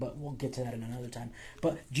things. But we'll get to that in another time.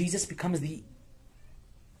 But Jesus becomes the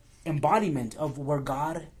embodiment of where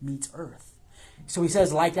God meets earth. So he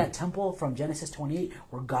says, like that temple from Genesis 28,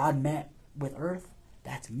 where God met with earth,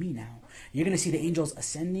 that's me now. You're going to see the angels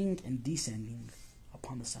ascending and descending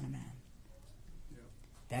upon the Son of Man.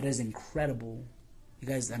 That is incredible. You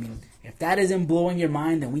guys, I mean, if that isn't blowing your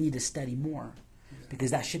mind, then we need to study more.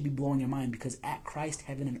 Because that should be blowing your mind. Because at Christ,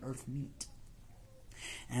 heaven and earth meet.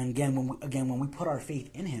 And again, when we put our faith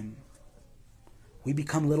in him, we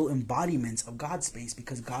become little embodiments of God's space,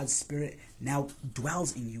 because God's Spirit now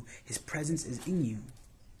dwells in you. His presence is in you.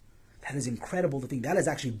 That is incredible to think. That is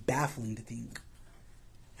actually baffling to think.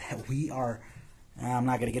 That we are... I'm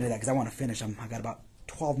not going to get into that because I want to finish. I got about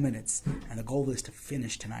 12 minutes, and the goal is to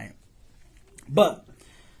finish tonight. But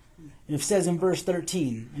it says in verse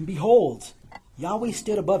 13, and behold, Yahweh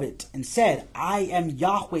stood above it and said, I am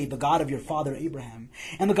Yahweh, the God of your father Abraham,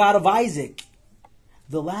 and the God of Isaac.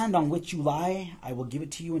 The land on which you lie, I will give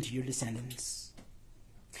it to you and to your descendants.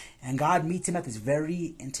 And God meets him at this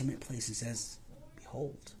very intimate place and says,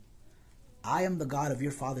 behold, I am the God of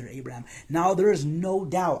your father Abraham. Now there is no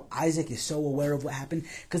doubt Isaac is so aware of what happened,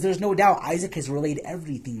 because there's no doubt Isaac has relayed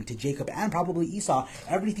everything to Jacob and probably Esau,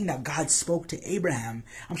 everything that God spoke to Abraham.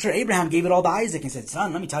 I'm sure Abraham gave it all to Isaac and said,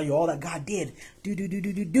 son, let me tell you all that God did.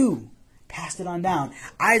 Do. Passed it on down.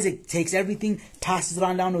 Isaac takes everything, passes it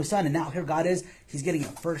on down to his son, and now here God is. He's getting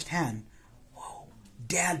it firsthand. Whoa,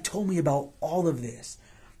 Dad told me about all of this.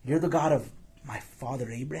 You're the God of my father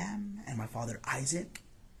Abraham and my father Isaac,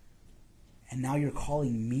 and now you're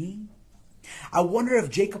calling me? I wonder if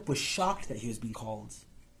Jacob was shocked that he was being called.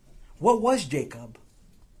 What was Jacob?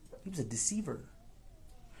 He was a deceiver.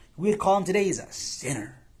 We'd call him today, he's a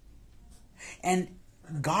sinner. And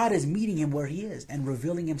God is meeting him where he is and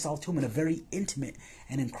revealing himself to him in a very intimate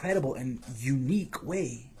and incredible and unique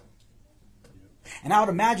way. And I would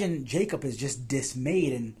imagine Jacob is just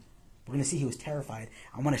dismayed, and we're going to see he was terrified.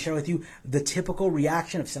 I want to share with you the typical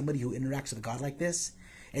reaction of somebody who interacts with a God like this.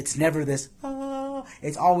 It's never this,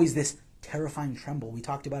 it's always this terrifying tremble. We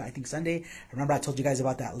talked about it, I think, Sunday. Remember I told you guys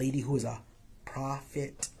about that lady who was a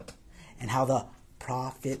prophet, and how the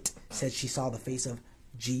prophet said she saw the face of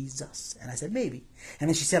Jesus. And I said, maybe. And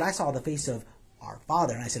then she said, I saw the face of our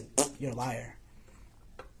Father. And I said, you're a liar.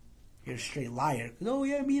 You're a straight liar. Oh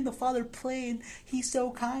yeah, me and the Father playing. He's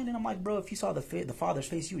so kind. And I'm like, bro, if you saw the Father's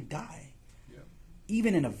face, you would die. Yeah.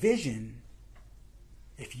 Even in a vision,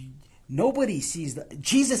 Nobody sees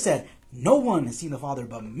Jesus said, no one has seen the Father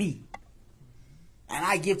but me. And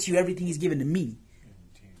I give to you everything he's given to me.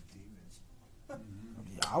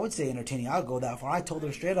 I would say entertaining. I'll go that far. I told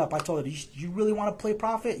her straight up. I told her, you really want to play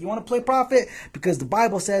prophet? You want to play prophet? Because the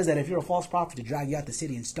Bible says that if you're a false prophet, to drag you out the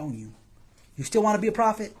city and stone you. You still want to be a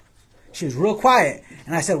prophet? She was real quiet.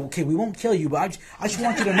 And I said, okay, we won't kill you, but I just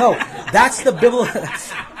want you to know, that's the biblical...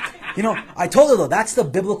 I told her, though, that's the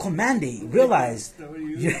biblical mandate. Realize,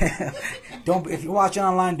 if you're watching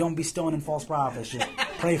online, don't be stoning false prophets. Just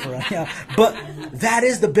pray for them. Yeah. But that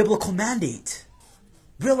is the biblical mandate.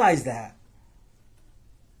 Realize that.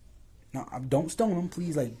 Now, don't stone them,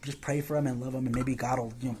 please. Just pray for them and love them, and maybe God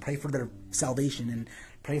will, pray for their salvation and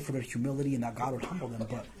pray for their humility, and that God will humble them.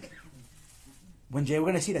 But we're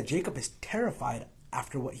going to see that Jacob is terrified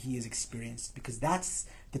after what he has experienced, because that's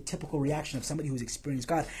the typical reaction of somebody who's experienced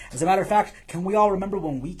God. As a matter of fact, can we all remember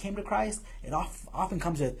when we came to Christ? It often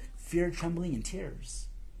comes with fear, trembling, and tears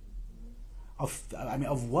of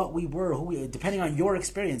what we were, depending on your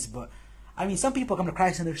experience. But some people come to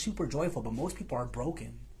Christ and they're super joyful, but most people are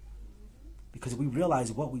broken. Because we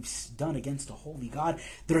realize what we've done against a holy God.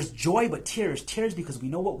 There's joy but tears. Tears because we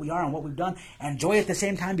know what we are and what we've done. And joy at the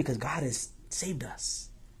same time because God has saved us.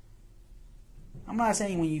 I'm not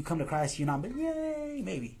saying when you come to Christ you're not, but yay,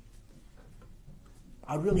 maybe.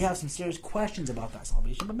 I really have some serious questions about that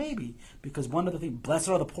salvation, but maybe. Because one of the things, blessed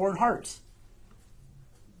are the poor in heart.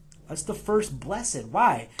 That's the first blessed.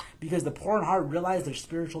 Why? Because the poor in heart realize their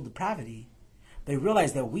spiritual depravity. They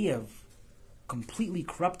realize that we have completely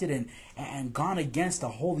corrupted and gone against a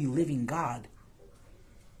holy living God.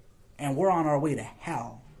 And we're on our way to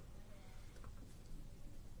hell.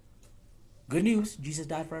 Good news, Jesus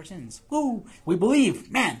died for our sins. Woo! We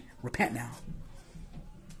believe. Man, repent now.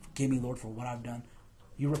 Forgive me, Lord, for what I've done.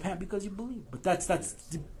 You repent because you believe. But that's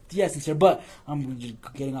the essence here. But I'm just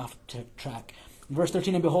getting off track. Verse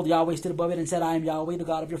 13, and behold, Yahweh stood above it and said, I am Yahweh, the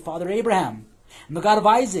God of your father Abraham, and the God of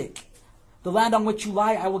Isaac. The land on which you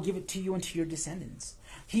lie, I will give it to you and to your descendants.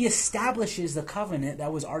 He establishes the covenant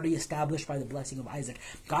that was already established by the blessing of Isaac.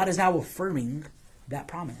 God is now affirming that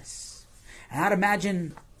promise. And I'd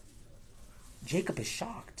imagine Jacob is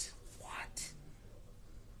shocked. What?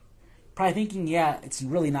 Probably thinking, yeah, it's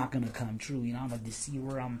really not going to come true. I'm a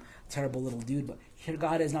deceiver. I'm a terrible little dude. But here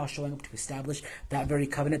God is now showing up to establish that very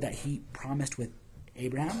covenant that he promised with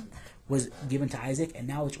Abraham was given to Isaac. And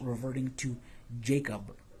now it's reverting to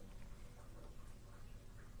Jacob.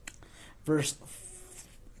 Verse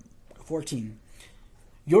 14.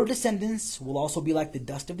 Your descendants will also be like the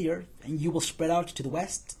dust of the earth, and you will spread out to the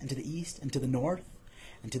west, and to the east, and to the north,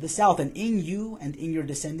 and to the south. And in you and in your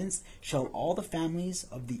descendants shall all the families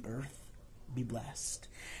of the earth be blessed.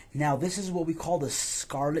 Now, this is what we call the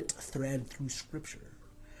scarlet thread through Scripture.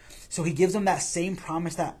 So he gives them that same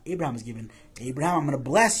promise that Abraham has given. Abraham, I'm going to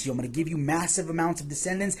bless you. I'm going to give you massive amounts of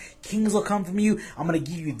descendants. Kings will come from you. I'm going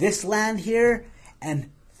to give you this land here,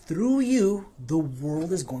 and through you, the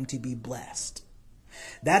world is going to be blessed.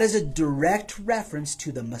 That is a direct reference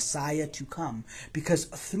to the Messiah to come. Because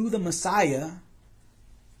through the Messiah,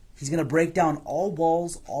 he's going to break down all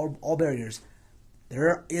walls, all barriers.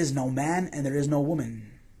 There is no man and there is no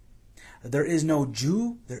woman. There is no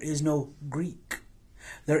Jew, there is no Greek.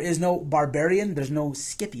 There is no barbarian, there's no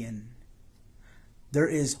Scythian. There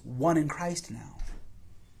is one in Christ now.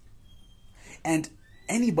 And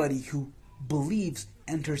anybody who believes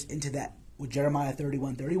enters into that, what Jeremiah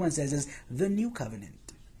 31:31 says is the new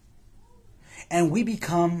covenant. And we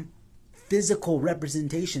become physical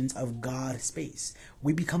representations of God's space.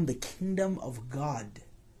 We become the kingdom of God.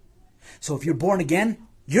 So if you're born again,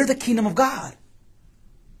 you're the kingdom of God.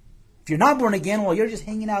 If you're not born again, well, you're just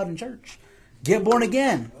hanging out in church. Get born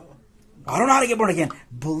again. I don't know how to get born again.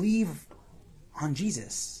 Believe on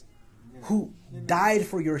Jesus, who died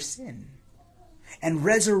for your sin and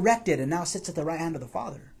resurrected and now sits at the right hand of the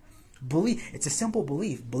Father. Believe. It's a simple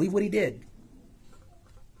belief. Believe what he did.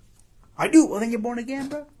 I do. Well, then you're born again,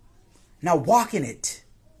 bro. Now walk in it.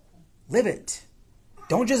 Live it.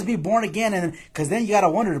 Don't just be born again, because then you got to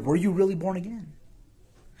wonder, were you really born again?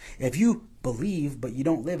 If you believe but you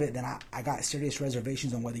don't live it, then I got serious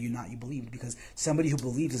reservations on whether or not you believed, because somebody who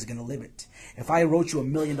believes is going to live it. If I wrote you $1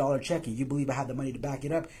 million check and you believe I had the money to back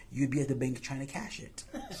it up, you'd be at the bank trying to cash it.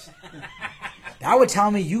 That would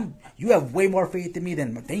tell me you have way more faith in me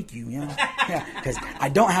than thank you, yeah, because I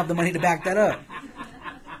don't have the money to back that up.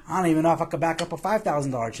 I don't even know if I could back up a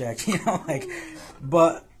 $5,000 check,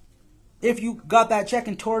 but if you got that check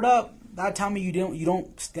and tore it up, that'd tell me you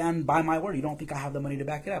don't stand by my word. You don't think I have the money to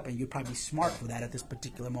back it up, and you'd probably be smart for that at this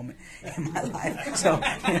particular moment in my life. So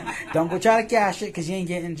don't go try to cash it because you ain't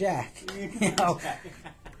getting jack.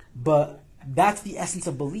 But that's the essence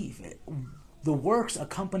of belief. The works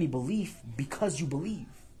accompany belief because you believe.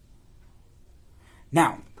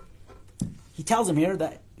 Now, he tells him here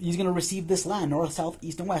that he's going to receive this land, north, south,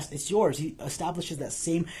 east, and west. It's yours. He establishes that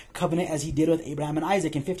same covenant as he did with Abraham and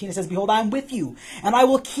Isaac. In 15 it says, behold, I am with you, and I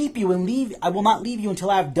will keep you, and I will not leave you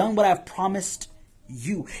until I have done what I have promised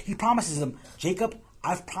you. He promises him, Jacob,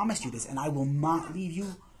 I've promised you this, and I will not leave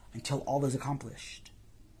you until all is accomplished.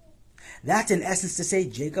 That's in essence to say,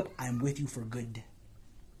 Jacob, I am with you for good.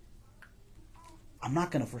 I'm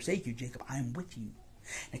not going to forsake you, Jacob. I am with you.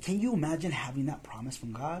 Now, can you imagine having that promise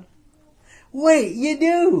from God? Wait, you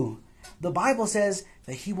do. The Bible says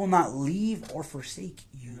that he will not leave or forsake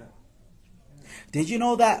you. Did you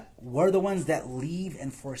know that we're the ones that leave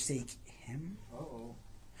and forsake him?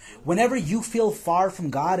 Whenever you feel far from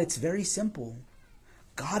God, it's very simple.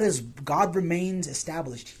 God remains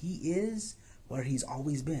established. He is where he's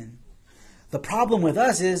always been. The problem with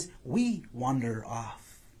us is we wander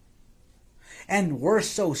off. And we're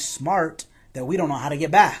so smart that we don't know how to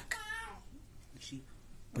get back.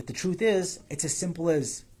 But the truth is, it's as simple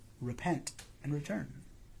as repent and return.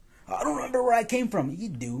 I don't remember where I came from. You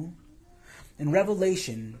do. In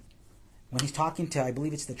Revelation, when he's talking to, I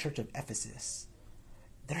believe it's the church of Ephesus,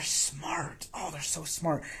 they're smart. Oh, they're so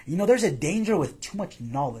smart. You know, there's a danger with too much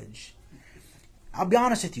knowledge. I'll be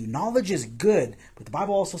honest with you. Knowledge is good, but the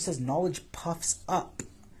Bible also says knowledge puffs up.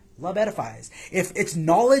 Love edifies. If it's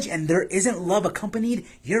knowledge and there isn't love accompanied,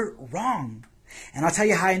 you're wrong. And I'll tell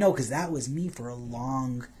you how I know, because that was me for a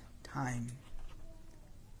long time.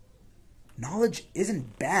 Knowledge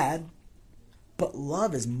isn't bad, but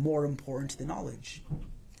love is more important than knowledge.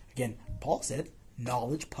 Again, Paul said,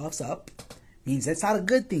 knowledge puffs up, means that's not a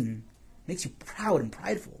good thing. Makes you proud and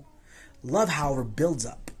prideful. Love, however, builds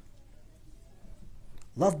up.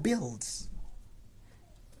 Love builds.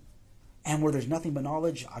 And where there's nothing but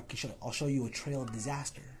knowledge, I'll show you a trail of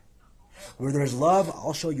disaster. Where there's love,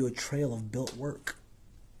 I'll show you a trail of built work.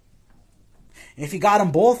 And if you got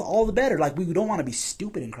them both, all the better. Like, we don't want to be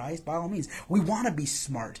stupid in Christ, by all means. We want to be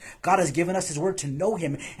smart. God has given us his word to know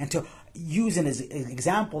him and to use in his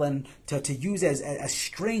example and to use as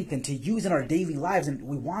strength and to use in our daily lives. And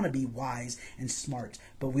we want to be wise and smart.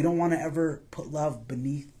 But we don't want to ever put love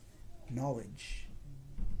beneath knowledge.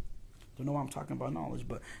 Don't know why I'm talking about knowledge,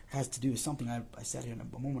 but it has to do with something I said here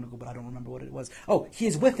a moment ago, but I don't remember what it was. Oh, he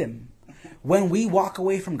is with him. When we walk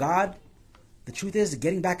away from God, the truth is,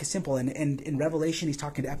 getting back is simple. And in Revelation, he's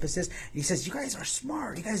talking to Ephesus. And he says, you guys are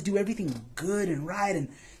smart. You guys do everything good and right. And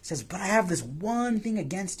he says, but I have this one thing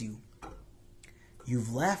against you.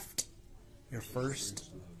 You've left your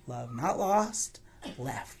first love. Not lost,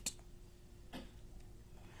 left.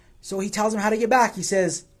 So he tells them how to get back. He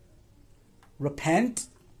says, repent,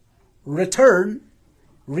 return,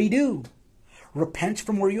 redo. Repent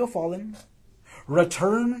from where you have fallen.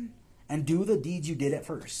 Return and do the deeds you did at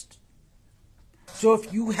first. So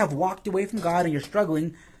if you have walked away from God and you're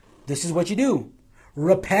struggling, this is what you do.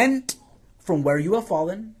 Repent from where you have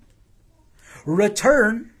fallen.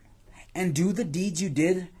 Return and do the deeds you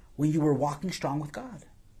did when you were walking strong with God.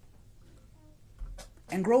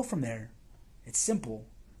 And grow from there. It's simple.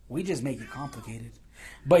 We just make it complicated.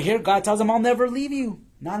 But here God tells him, I'll never leave you.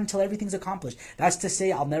 Not until everything's accomplished. That's to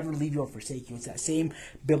say, I'll never leave you or forsake you. It's that same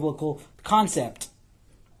biblical concept.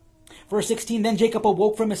 Verse 16, then Jacob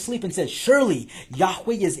awoke from his sleep and said, surely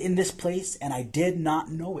Yahweh is in this place, and I did not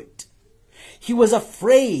know it. He was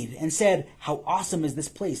afraid and said, how awesome is this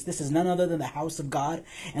place? This is none other than the house of God,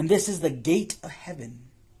 and this is the gate of heaven.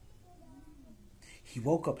 He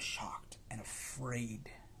woke up shocked and afraid.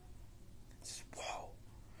 He says, whoa.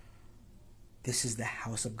 This is the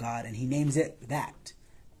house of God, and he names it that.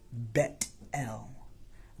 Bet-El.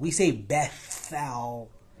 We say Bethel,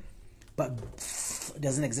 but it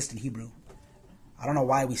doesn't exist in Hebrew. I don't know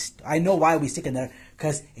why I know why we stick in there,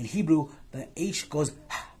 because in Hebrew the H goes,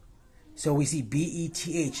 so we see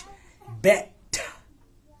B-E-T-H. Bet-El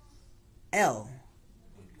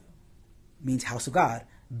means house of God.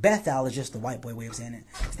 Bethel is just the white boy way of saying it.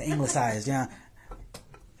 It's the anglicized, yeah.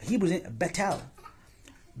 Hebrew's Betel.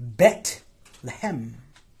 Bet-Lehem.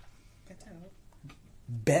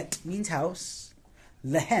 Bet means house.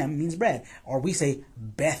 Lehem means bread. Or we say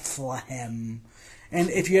Bethlehem. And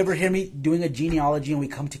if you ever hear me doing a genealogy and we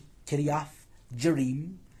come to Kiriath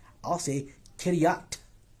Jearim, I'll say Kiriat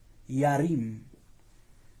Yarim.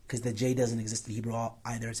 Because the J doesn't exist in Hebrew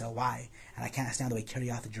either. It's a Y. And I can't stand the way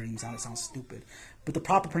Kiriath Jearim sounds. It sounds stupid. But the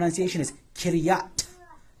proper pronunciation is Kiriat.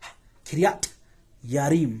 Kiriat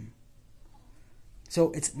Yarim.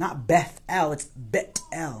 So it's not Beth-El, it's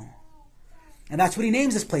Bet-El. And that's what he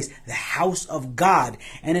names this place, the house of God.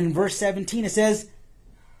 And in verse 17 it says,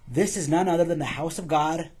 This is none other than the house of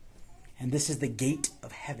God, and this is the gate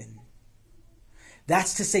of heaven.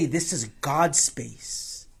 That's to say, this is God's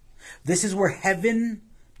space. This is where heaven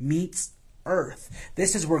meets earth.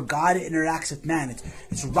 This is where God interacts with man.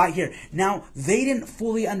 It's right here. Now, they didn't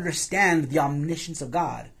fully understand the omniscience of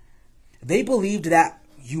God. They believed that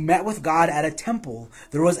you met with God at a temple.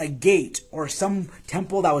 There was a gate or some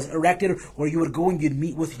temple that was erected where you would go and you'd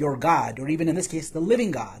meet with your God, or even in this case, the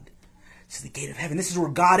living God. This is the gate of heaven. This is where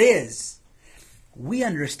God is. We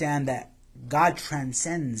understand that God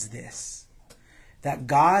transcends this. That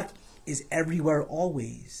God is everywhere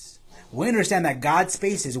always. We understand that God's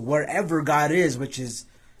space is wherever God is, which is,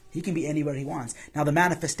 He can be anywhere He wants. Now the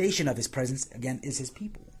manifestation of His presence, again, is His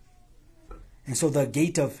people. And so the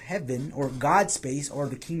gate of heaven, or God's space, or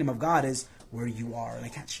the kingdom of God is where you are. And I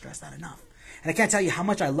can't stress that enough. And I can't tell you how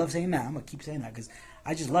much I love saying that. I'm going to keep saying that because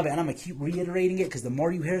I just love it. And I'm going to keep reiterating it because the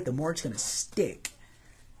more you hear it, the more it's going to stick.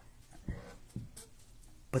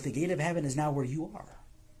 But the gate of heaven is now where you are.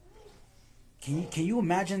 Can you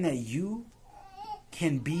imagine that you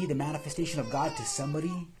can be the manifestation of God to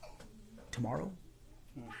somebody tomorrow?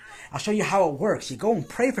 I'll show you how it works. You go and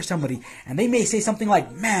pray for somebody, and they may say something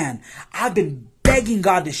like, man, I've been begging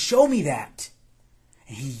God to show me that.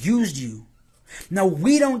 And He used you. Now,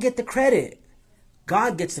 we don't get the credit.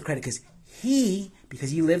 God gets the credit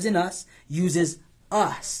because He lives in us, uses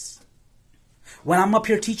us. When I'm up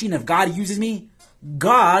here teaching, if God uses me,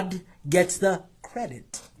 God gets the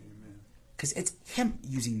credit. Because it's Him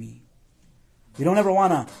using me. We don't ever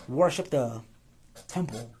want to worship the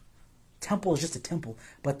temple. Temple is just a temple.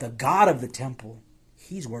 But the God of the temple,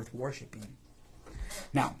 He's worth worshiping.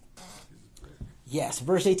 Now, yes,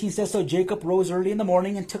 verse 18 says, so Jacob rose early in the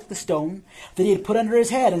morning and took the stone that he had put under his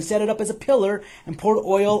head and set it up as a pillar and poured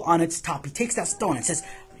oil on its top. He takes that stone, it says,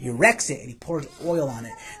 he erects it and he pours oil on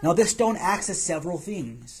it. Now this stone acts as several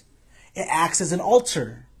things. It acts as an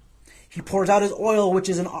altar. He pours out his oil, which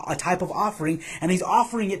is a type of offering, and he's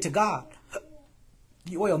offering it to God.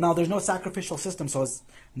 The oil. Now, there's no sacrificial system, so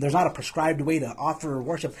there's not a prescribed way to offer or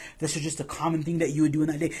worship. This is just a common thing that you would do in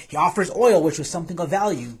that day. He offers oil, which was something of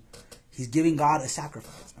value. He's giving God a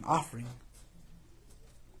sacrifice, an offering.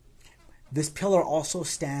 This pillar also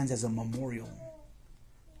stands as a memorial.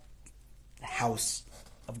 The house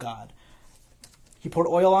of God. He poured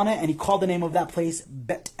oil on it, and he called the name of that place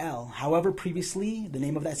Bet-El. However, previously, the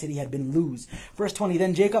name of that city had been Luz. Verse 20,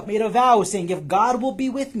 then Jacob made a vow, saying, if God will be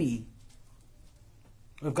with me,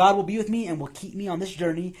 if God will be with me and will keep me on this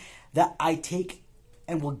journey that I take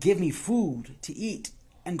and will give me food to eat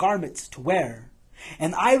and garments to wear,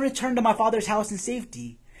 and I return to my father's house in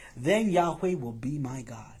safety, then Yahweh will be my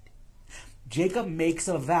God. Jacob makes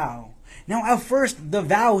a vow. Now, at first, the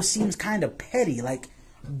vow seems kind of petty. Like,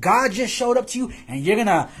 God just showed up to you and you're going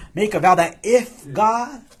to make a vow that if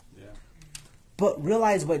God... But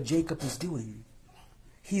realize what Jacob is doing.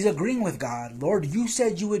 He's agreeing with God. Lord, you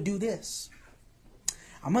said you would do this.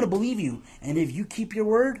 I'm going to believe you. And if you keep your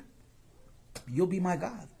word, you'll be my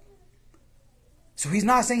God. So he's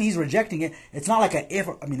not saying he's rejecting it. It's not like a if.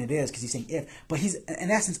 I mean, it is because he's saying if. But he's,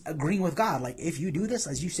 in essence, agreeing with God. Like, if you do this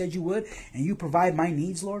as you said you would, and you provide my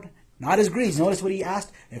needs, Lord. Not his greeds. Notice what he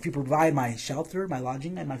asked. If you provide my shelter, my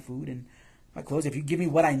lodging, and my food, and my clothes. If you give me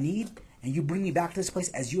what I need, and you bring me back to this place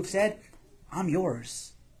as you have said, I'm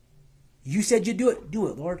yours. You said you'd do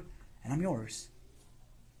it, Lord. And I'm yours.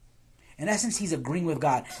 In essence, he's agreeing with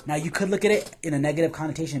God. Now, you could look at it in a negative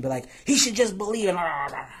connotation and be like, he should just believe.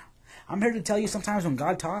 I'm here to tell you sometimes when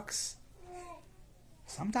God talks,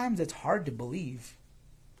 sometimes it's hard to believe.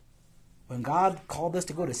 When God called us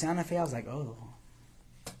to go to Santa Fe, I was like, oh,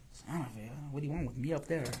 Santa Fe? What do you want with me up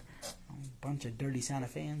there? A bunch of dirty Santa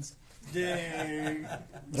Feans. Dang.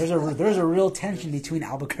 There's a real tension between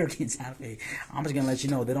Albuquerque and Santa Fe. I'm just going to let you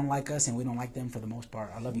know, they don't like us and we don't like them for the most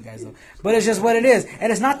part. I love you guys though. But it's just what it is.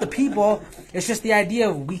 And it's not the people. It's just the idea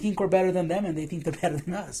of we think we're better than them and they think they're better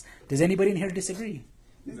than us. Does anybody in here disagree?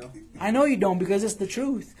 No. I know you don't because it's the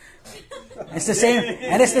truth. It's the same.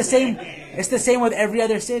 And it's the same with every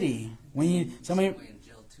other city. When somebody...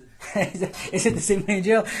 Is it the same way in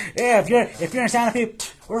jail? Yeah, if you're in Santa Fe,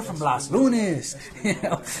 we're from Las Lunas. You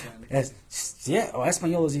know,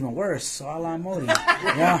 Espanol is even worse. So a la mori.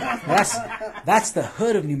 Yeah, that's the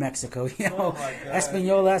hood of New Mexico. You know,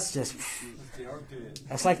 Espanol, that's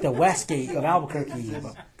like the Westgate of Albuquerque.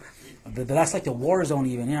 But that's like the war zone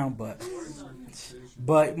even. You know,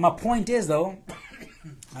 but my point is though.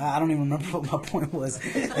 I don't even remember what my point was.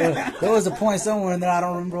 There was a point somewhere in there. I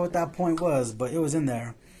don't remember what that point was, but it was in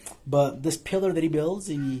there. But this pillar that he builds,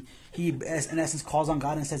 he in essence calls on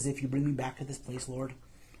God and says, if you bring me back to this place, Lord,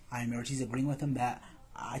 I am yours. He's agreeing with him that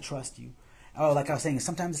I trust you. Oh, like I was saying,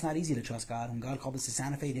 sometimes it's not easy to trust God. When God called us to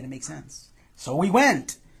Santa Fe, it didn't make sense. So we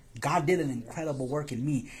went. God did an incredible work in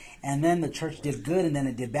me. And then the church did good, and then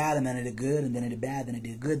it did bad, and then it did good, and then it did bad, then it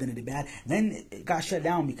did good, then it did bad. Then it got shut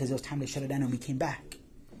down because it was time to shut it down, and we came back.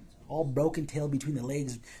 All broken, tail between the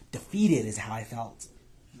legs, defeated is how I felt.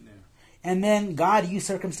 Yeah. And then God used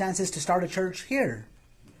circumstances to start a church here.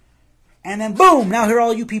 And then boom, now here are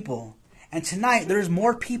all you people. And tonight, there's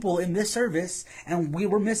more people in this service, and we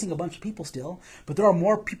were missing a bunch of people still, but there are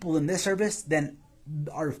more people in this service than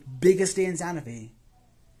our biggest day in Santa Fe.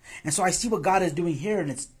 And so I see what God is doing here, and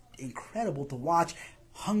it's incredible to watch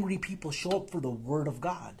hungry people show up for the Word of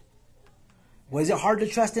God. Was it hard to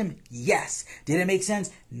trust Him? Yes. Did it make sense?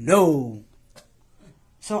 No.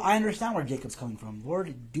 So I understand where Jacob's coming from.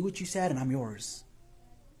 Lord, do what you said, and I'm yours.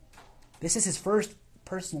 This is his first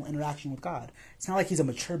personal interaction with God. It's not like he's a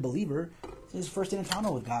mature believer. It's his first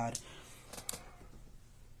encounter with God.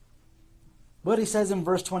 But he says in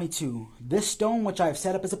verse 22, this stone which I have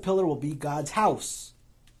set up as a pillar will be God's house.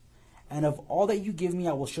 And of all that you give me,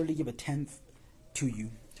 I will surely give a tenth to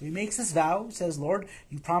you. So he makes this vow, says, Lord,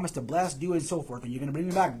 you promised to bless, do it, and so forth. And you're going to bring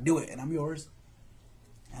me back, do it, and I'm yours.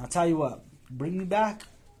 And I'll tell you what, bring me back,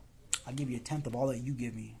 I'll give you a tenth of all that you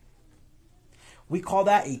give me. We call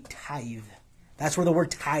that a tithe. That's where the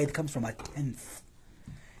word tithe comes from, a tenth.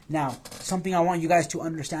 Now, something I want you guys to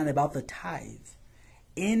understand about the tithe.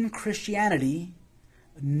 In Christianity,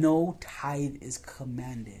 no tithe is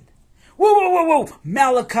commanded. Whoa, whoa, whoa, whoa!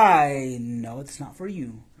 Malachi! No, it's not for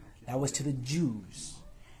you. That was to the Jews.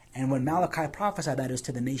 And when Malachi prophesied that, it was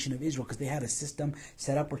to the nation of Israel, because they had a system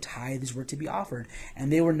set up where tithes were to be offered.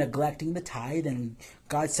 And they were neglecting the tithe, and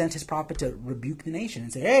God sent his prophet to rebuke the nation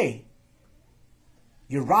and say, hey,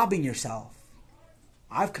 you're robbing yourself.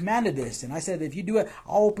 I've commanded this. And I said, if you do it,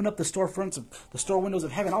 I'll open up the storefronts of the store windows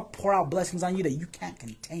of heaven. I'll pour out blessings on you that you can't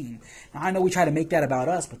contain. Now, I know we try to make that about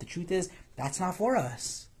us, but the truth is, that's not for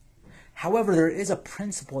us. However, there is a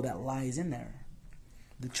principle that lies in there.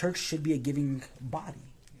 The church should be a giving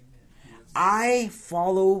body. I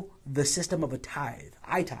follow the system of a tithe.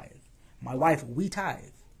 I tithe. My wife, we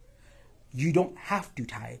tithe. You don't have to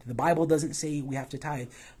tithe. The Bible doesn't say we have to tithe.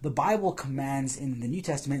 The Bible commands in the New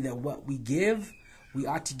Testament that what we give, we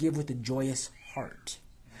ought to give with a joyous heart.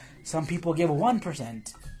 Some people give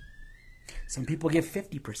 1%. Some people give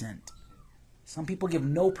 50%. Some people give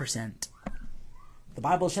no percent. The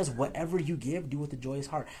Bible says whatever you give, do with a joyous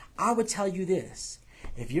heart. I would tell you this.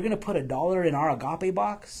 If you're going to put $1 in our agape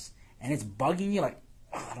box and it's bugging you like,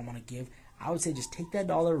 oh, I don't want to give, I would say just take that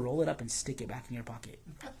 $1, roll it up, and stick it back in your pocket.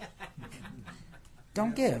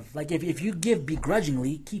 Don't give. Like if you give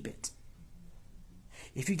begrudgingly, keep it.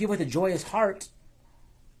 If you give with a joyous heart,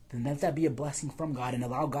 then let that be a blessing from God and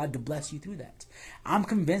allow God to bless you through that. I'm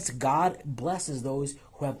convinced God blesses those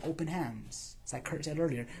who have open hands. It's like Kurt said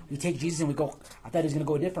earlier. We take Jesus and we go, I thought he was going to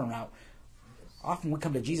go a different route. Often we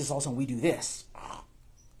come to Jesus also and we do this.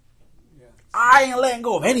 I ain't letting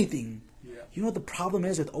go of anything. You know what the problem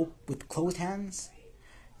is with closed hands?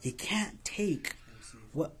 You can't take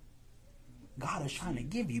what God is trying to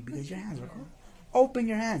give you because your hands are closed. Open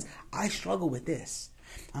your hands. I struggle with this.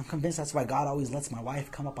 I'm convinced that's why God always lets my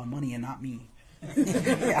wife come up on money and not me.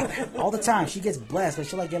 Yeah, all the time. She gets blessed, but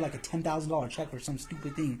she'll get like a $10,000 check for some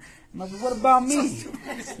stupid thing. I'm like, what about me?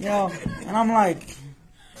 You know, and I'm like,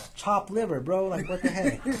 chopped liver, bro. Like, what the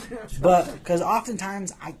heck? But because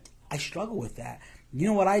oftentimes I struggle with that. You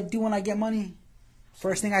know what I do when I get money?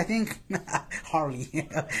 First thing I think, Harley.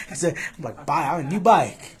 I'm like, buy a new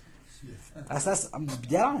bike. I'm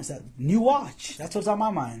dead honest. That new watch. That's what's on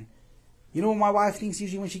my mind. You know what my wife thinks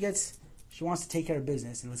usually when she wants to take care of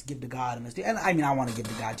business and let's give to God and let's do. And I mean, I want to give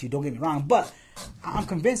to God too. Don't get me wrong, but I'm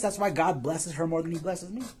convinced that's why God blesses her more than He blesses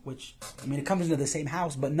me. Which I mean, it comes into the same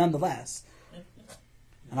house, but nonetheless.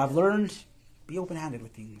 And I've learned be open-handed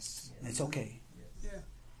with things. And it's okay.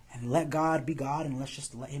 And let God be God, and let's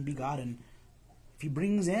just let Him be God. And if He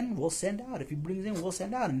brings in, we'll send out. If He brings in, we'll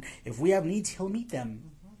send out. And if we have needs, He'll meet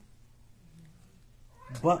them.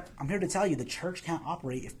 But I'm here to tell you, the church can't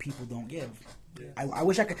operate if people don't give. I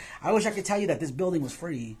wish I could tell you that this building was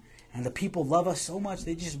free, and the people love us so much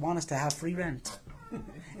they just want us to have free rent.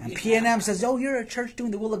 And P&M says, "Oh, you're a church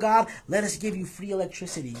doing the will of God. Let us give you free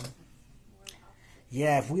electricity."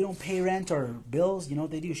 Yeah, if we don't pay rent or bills, you know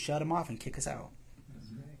what they do? Shut them off and kick us out.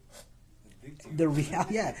 The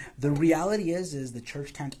reality is the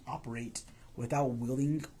church can't operate without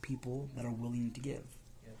willing people that are willing to give.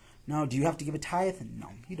 Now, do you have to give a tithe? No,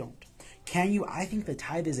 you don't. Can you? I think the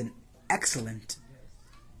tithe is an excellent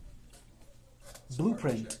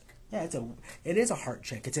blueprint. Yeah, it is a heart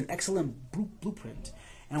check. It's an excellent blueprint.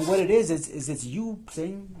 And what it is it's you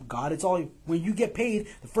saying, God, it's all, when you get paid,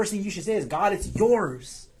 the first thing you should say is, God, it's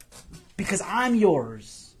yours. Because I'm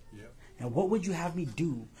yours. Yep. And what would you have me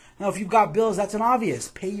do? Now, if you've got bills, that's an obvious.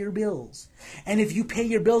 Pay your bills. And if you pay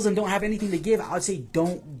your bills and don't have anything to give, I would say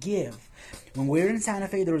don't give. When we were in Santa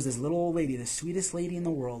Fe, there was this little old lady, the sweetest lady in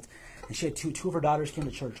the world. And she had two of her daughters came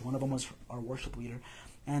to church. One of them was our worship leader.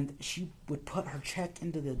 And she would put her check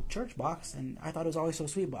into the church box. And I thought it was always so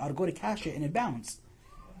sweet. But I would go to cash it and it bounced.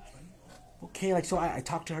 Okay, like, so I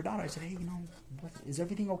talked to her daughter. I said, hey, is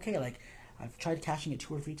everything okay? Like, I've tried cashing it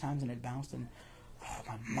 2 or 3 times and it bounced. And,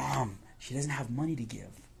 my mom, she doesn't have money to give.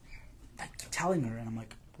 I keep telling her, and I'm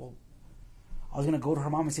like, well, I was going to go to her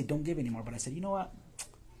mom and say, don't give anymore. But I said, you know what?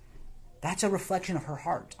 That's a reflection of her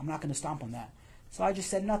heart. I'm not going to stomp on that. So I just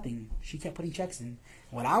said nothing. She kept putting checks in.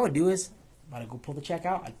 What I would do is, if I'd go pull the check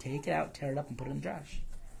out, I'd take it out, tear it up, and put it in the trash.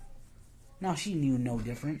 Now, she knew no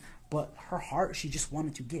different, but her heart, she just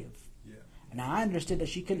wanted to give. And I understood that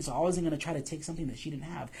she couldn't, so I wasn't going to try to take something that she didn't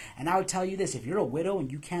have. And I would tell you this, if you're a widow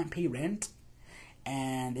and you can't pay rent,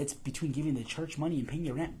 and it's between giving the church money and paying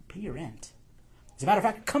your rent, pay your rent. As a matter of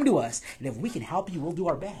fact, come to us, and if we can help you, we'll do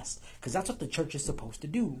our best, because that's what the church is supposed to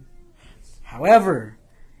do. However,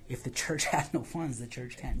 if the church has no funds, the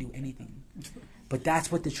church can't do anything. But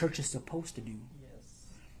that's what the church is supposed to do.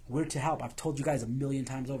 We're to help. I've told you guys 1,000,000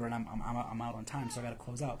 times over, and I'm out on time, so I got to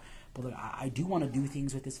close out. But look, I do want to do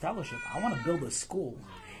things with this fellowship. I want to build a school,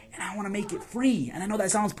 and I want to make it free. And I know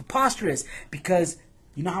that sounds preposterous, because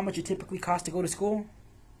you know how much it typically costs to go to school?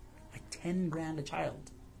 Like $10,000 a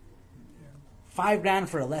child. $5,000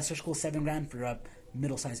 for a lesser school, $7,000 for a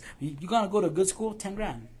middle size. You gonna go to a good school?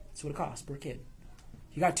 $10,000. That's what it costs per kid.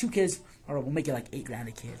 If you got 2 kids, all right, we'll make it like $8,000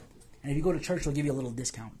 a kid. And if you go to church, they'll give you a little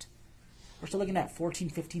discount. We're still looking at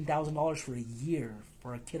 $14,000, $15,000 for a year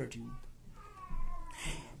for a kid or 2.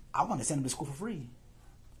 I want to send them to school for free.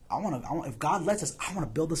 I want, if God lets us, I want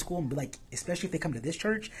to build a school and be like, especially if they come to this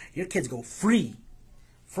church, your kids go free.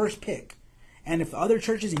 First pick. And if other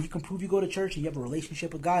churches, and you can prove you go to church and you have a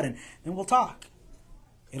relationship with God, and then we'll talk.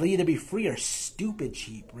 It'll either be free or stupid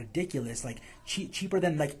cheap, ridiculous, like cheaper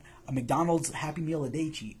than like a McDonald's Happy Meal a day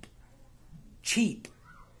cheap. Cheap.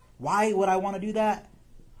 Why would I want to do that?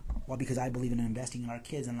 Well, because I believe in investing in our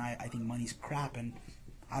kids, and I think money's crap, and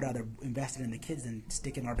I'd rather invest it in the kids than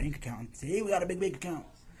stick it in our bank account and say, hey, we got a big bank account.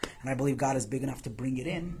 And I believe God is big enough to bring it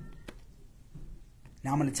in.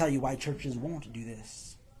 Now I'm going to tell you why churches won't do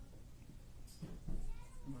this.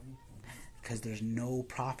 Because there's no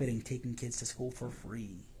profit in taking kids to school for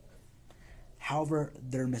free. However,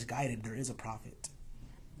 they're misguided. There is a profit.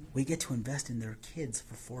 We get to invest in their kids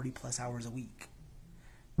for 40 plus hours a week.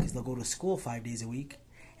 Because they'll go to school 5 days a week.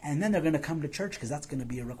 And then they're going to come to church, because that's going to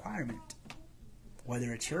be a requirement.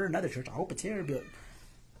 Whether it's here or another church, I hope it's here, but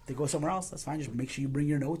if they go somewhere else, that's fine. Just make sure you bring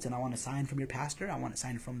your notes, and I want to sign from your pastor. I want to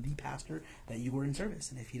sign from the pastor that you were in service.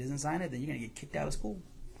 And if he doesn't sign it, then you're going to get kicked out of school.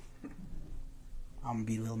 I'm going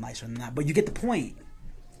to be a little nicer than that. But you get the point.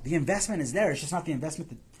 The investment is there. It's just not the investment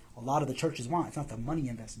that a lot of the churches want. It's not the money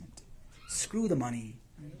investment. Screw the money.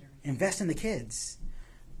 Invest in the kids.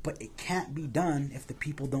 But it can't be done if the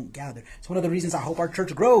people don't gather. It's one of the reasons I hope our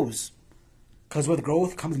church grows. Because with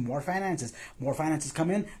growth comes more finances. More finances come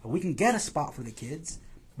in, we can get a spot for the kids.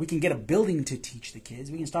 We can get a building to teach the kids.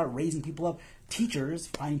 We can start raising people up. Teachers,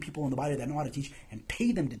 finding people in the body that know how to teach, and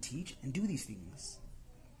pay them to teach and do these things.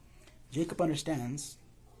 Jacob understands.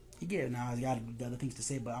 He gave. Now, I've got other things to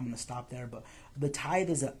say, but I'm going to stop there. But the tithe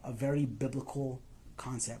is a very biblical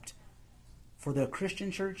concept. For the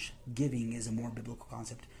Christian church, giving is a more biblical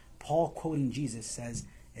concept. Paul, quoting Jesus, says,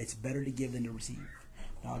 it's better to give than to receive.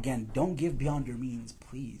 Now, again, don't give beyond your means,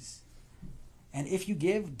 please. And if you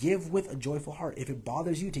give with a joyful heart. If it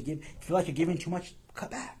bothers you to give, if you feel like you're giving too much,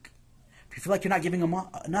 cut back. If you feel like you're not giving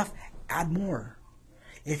enough, add more.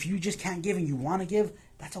 If you just can't give and you want to give,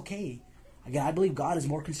 that's okay. Again, I believe God is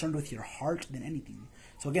more concerned with your heart than anything.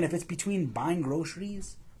 So again, if it's between buying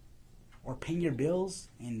groceries or paying your bills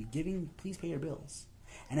and giving, please pay your bills.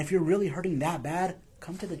 And if you're really hurting that bad,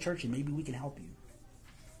 come to the church and maybe we can help you.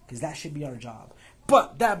 Because that should be our job.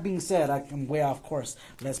 But that being said, I'm way off course.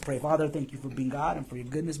 Let's pray. Father, thank you for being God and for your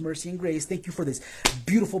goodness, mercy, and grace. Thank you for this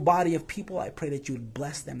beautiful body of people. I pray that you would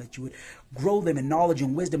bless them, that you would grow them in knowledge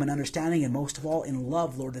and wisdom and understanding, and most of all in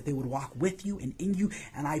love, Lord, that they would walk with you and in you.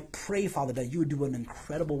 And I pray, Father, that you would do an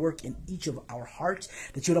incredible work in each of our hearts,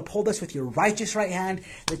 that you would uphold us with your righteous right hand,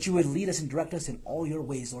 that you would lead us and direct us in all your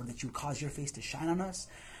ways, Lord, that you would cause your face to shine on us.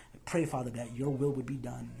 I pray, Father, that your will would be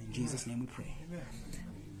done. In Jesus' name we pray. Amen.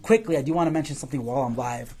 Quickly, I do want to mention something while I'm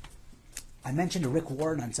live. I mentioned Rick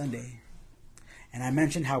Warren on Sunday. And I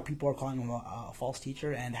mentioned how people are calling him a false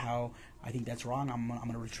teacher and how I think that's wrong. I'm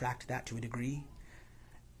going to retract that to a degree.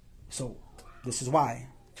 So this is why.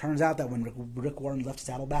 Turns out that when Rick Warren left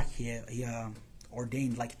Saddleback, he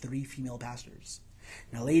ordained like 3 female pastors.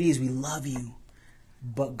 Now, ladies, we love you,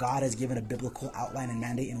 but God has given a biblical outline and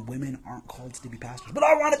mandate, and women aren't called to be pastors. But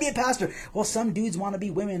I want to be a pastor. Well, some dudes want to be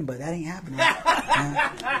women, but that ain't happening.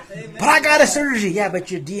 But I got a surgery. Yeah, but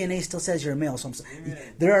your DNA still says you're a male. So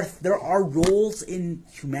there are roles in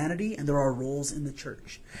humanity, and there are roles in the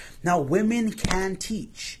church. Now, women can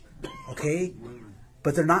teach, okay?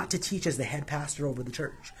 But they're not to teach as the head pastor over the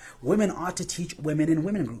church. Women ought to teach women in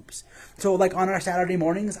women groups. So like on our Saturday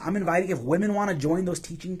mornings, I'm inviting, if women want to join those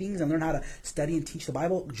teaching things and learn how to study and teach the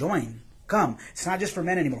Bible, join. Come. It's not just for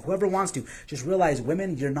men anymore. Whoever wants to. Just realize,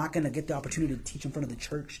 women, you're not going to get the opportunity to teach in front of the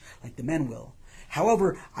church like the men will.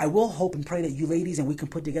 However, I will hope and pray that you ladies and we can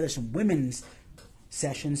put together some women's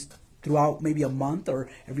sessions throughout maybe a month or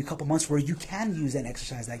every couple months where you can use and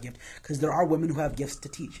exercise that gift, because there are women who have gifts to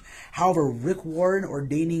teach. However, Rick Warren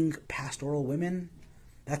ordaining pastoral women,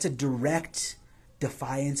 that's a direct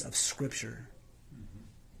defiance of Scripture.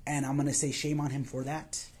 And I'm going to say shame on him for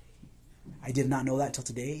that. I did not know that till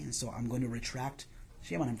today, and so I'm going to retract.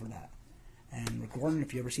 Shame on him for that. And Rick Warren,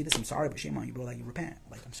 if you ever see this, I'm sorry, but shame on you, bro. Like, you repent.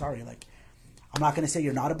 Like, I'm sorry. Like, I'm not going to say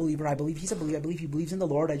you're not a believer. I believe he's a believer. I believe he believes in the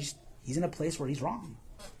Lord. He's in a place where he's wrong.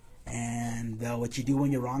 And what you do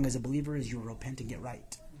when you're wrong as a believer is you repent and get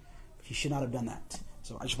right. He should not have done that.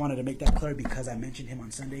 So I just wanted to make that clear because I mentioned him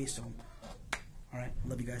on Sunday. So, all right.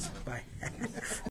 Love you guys. Bye.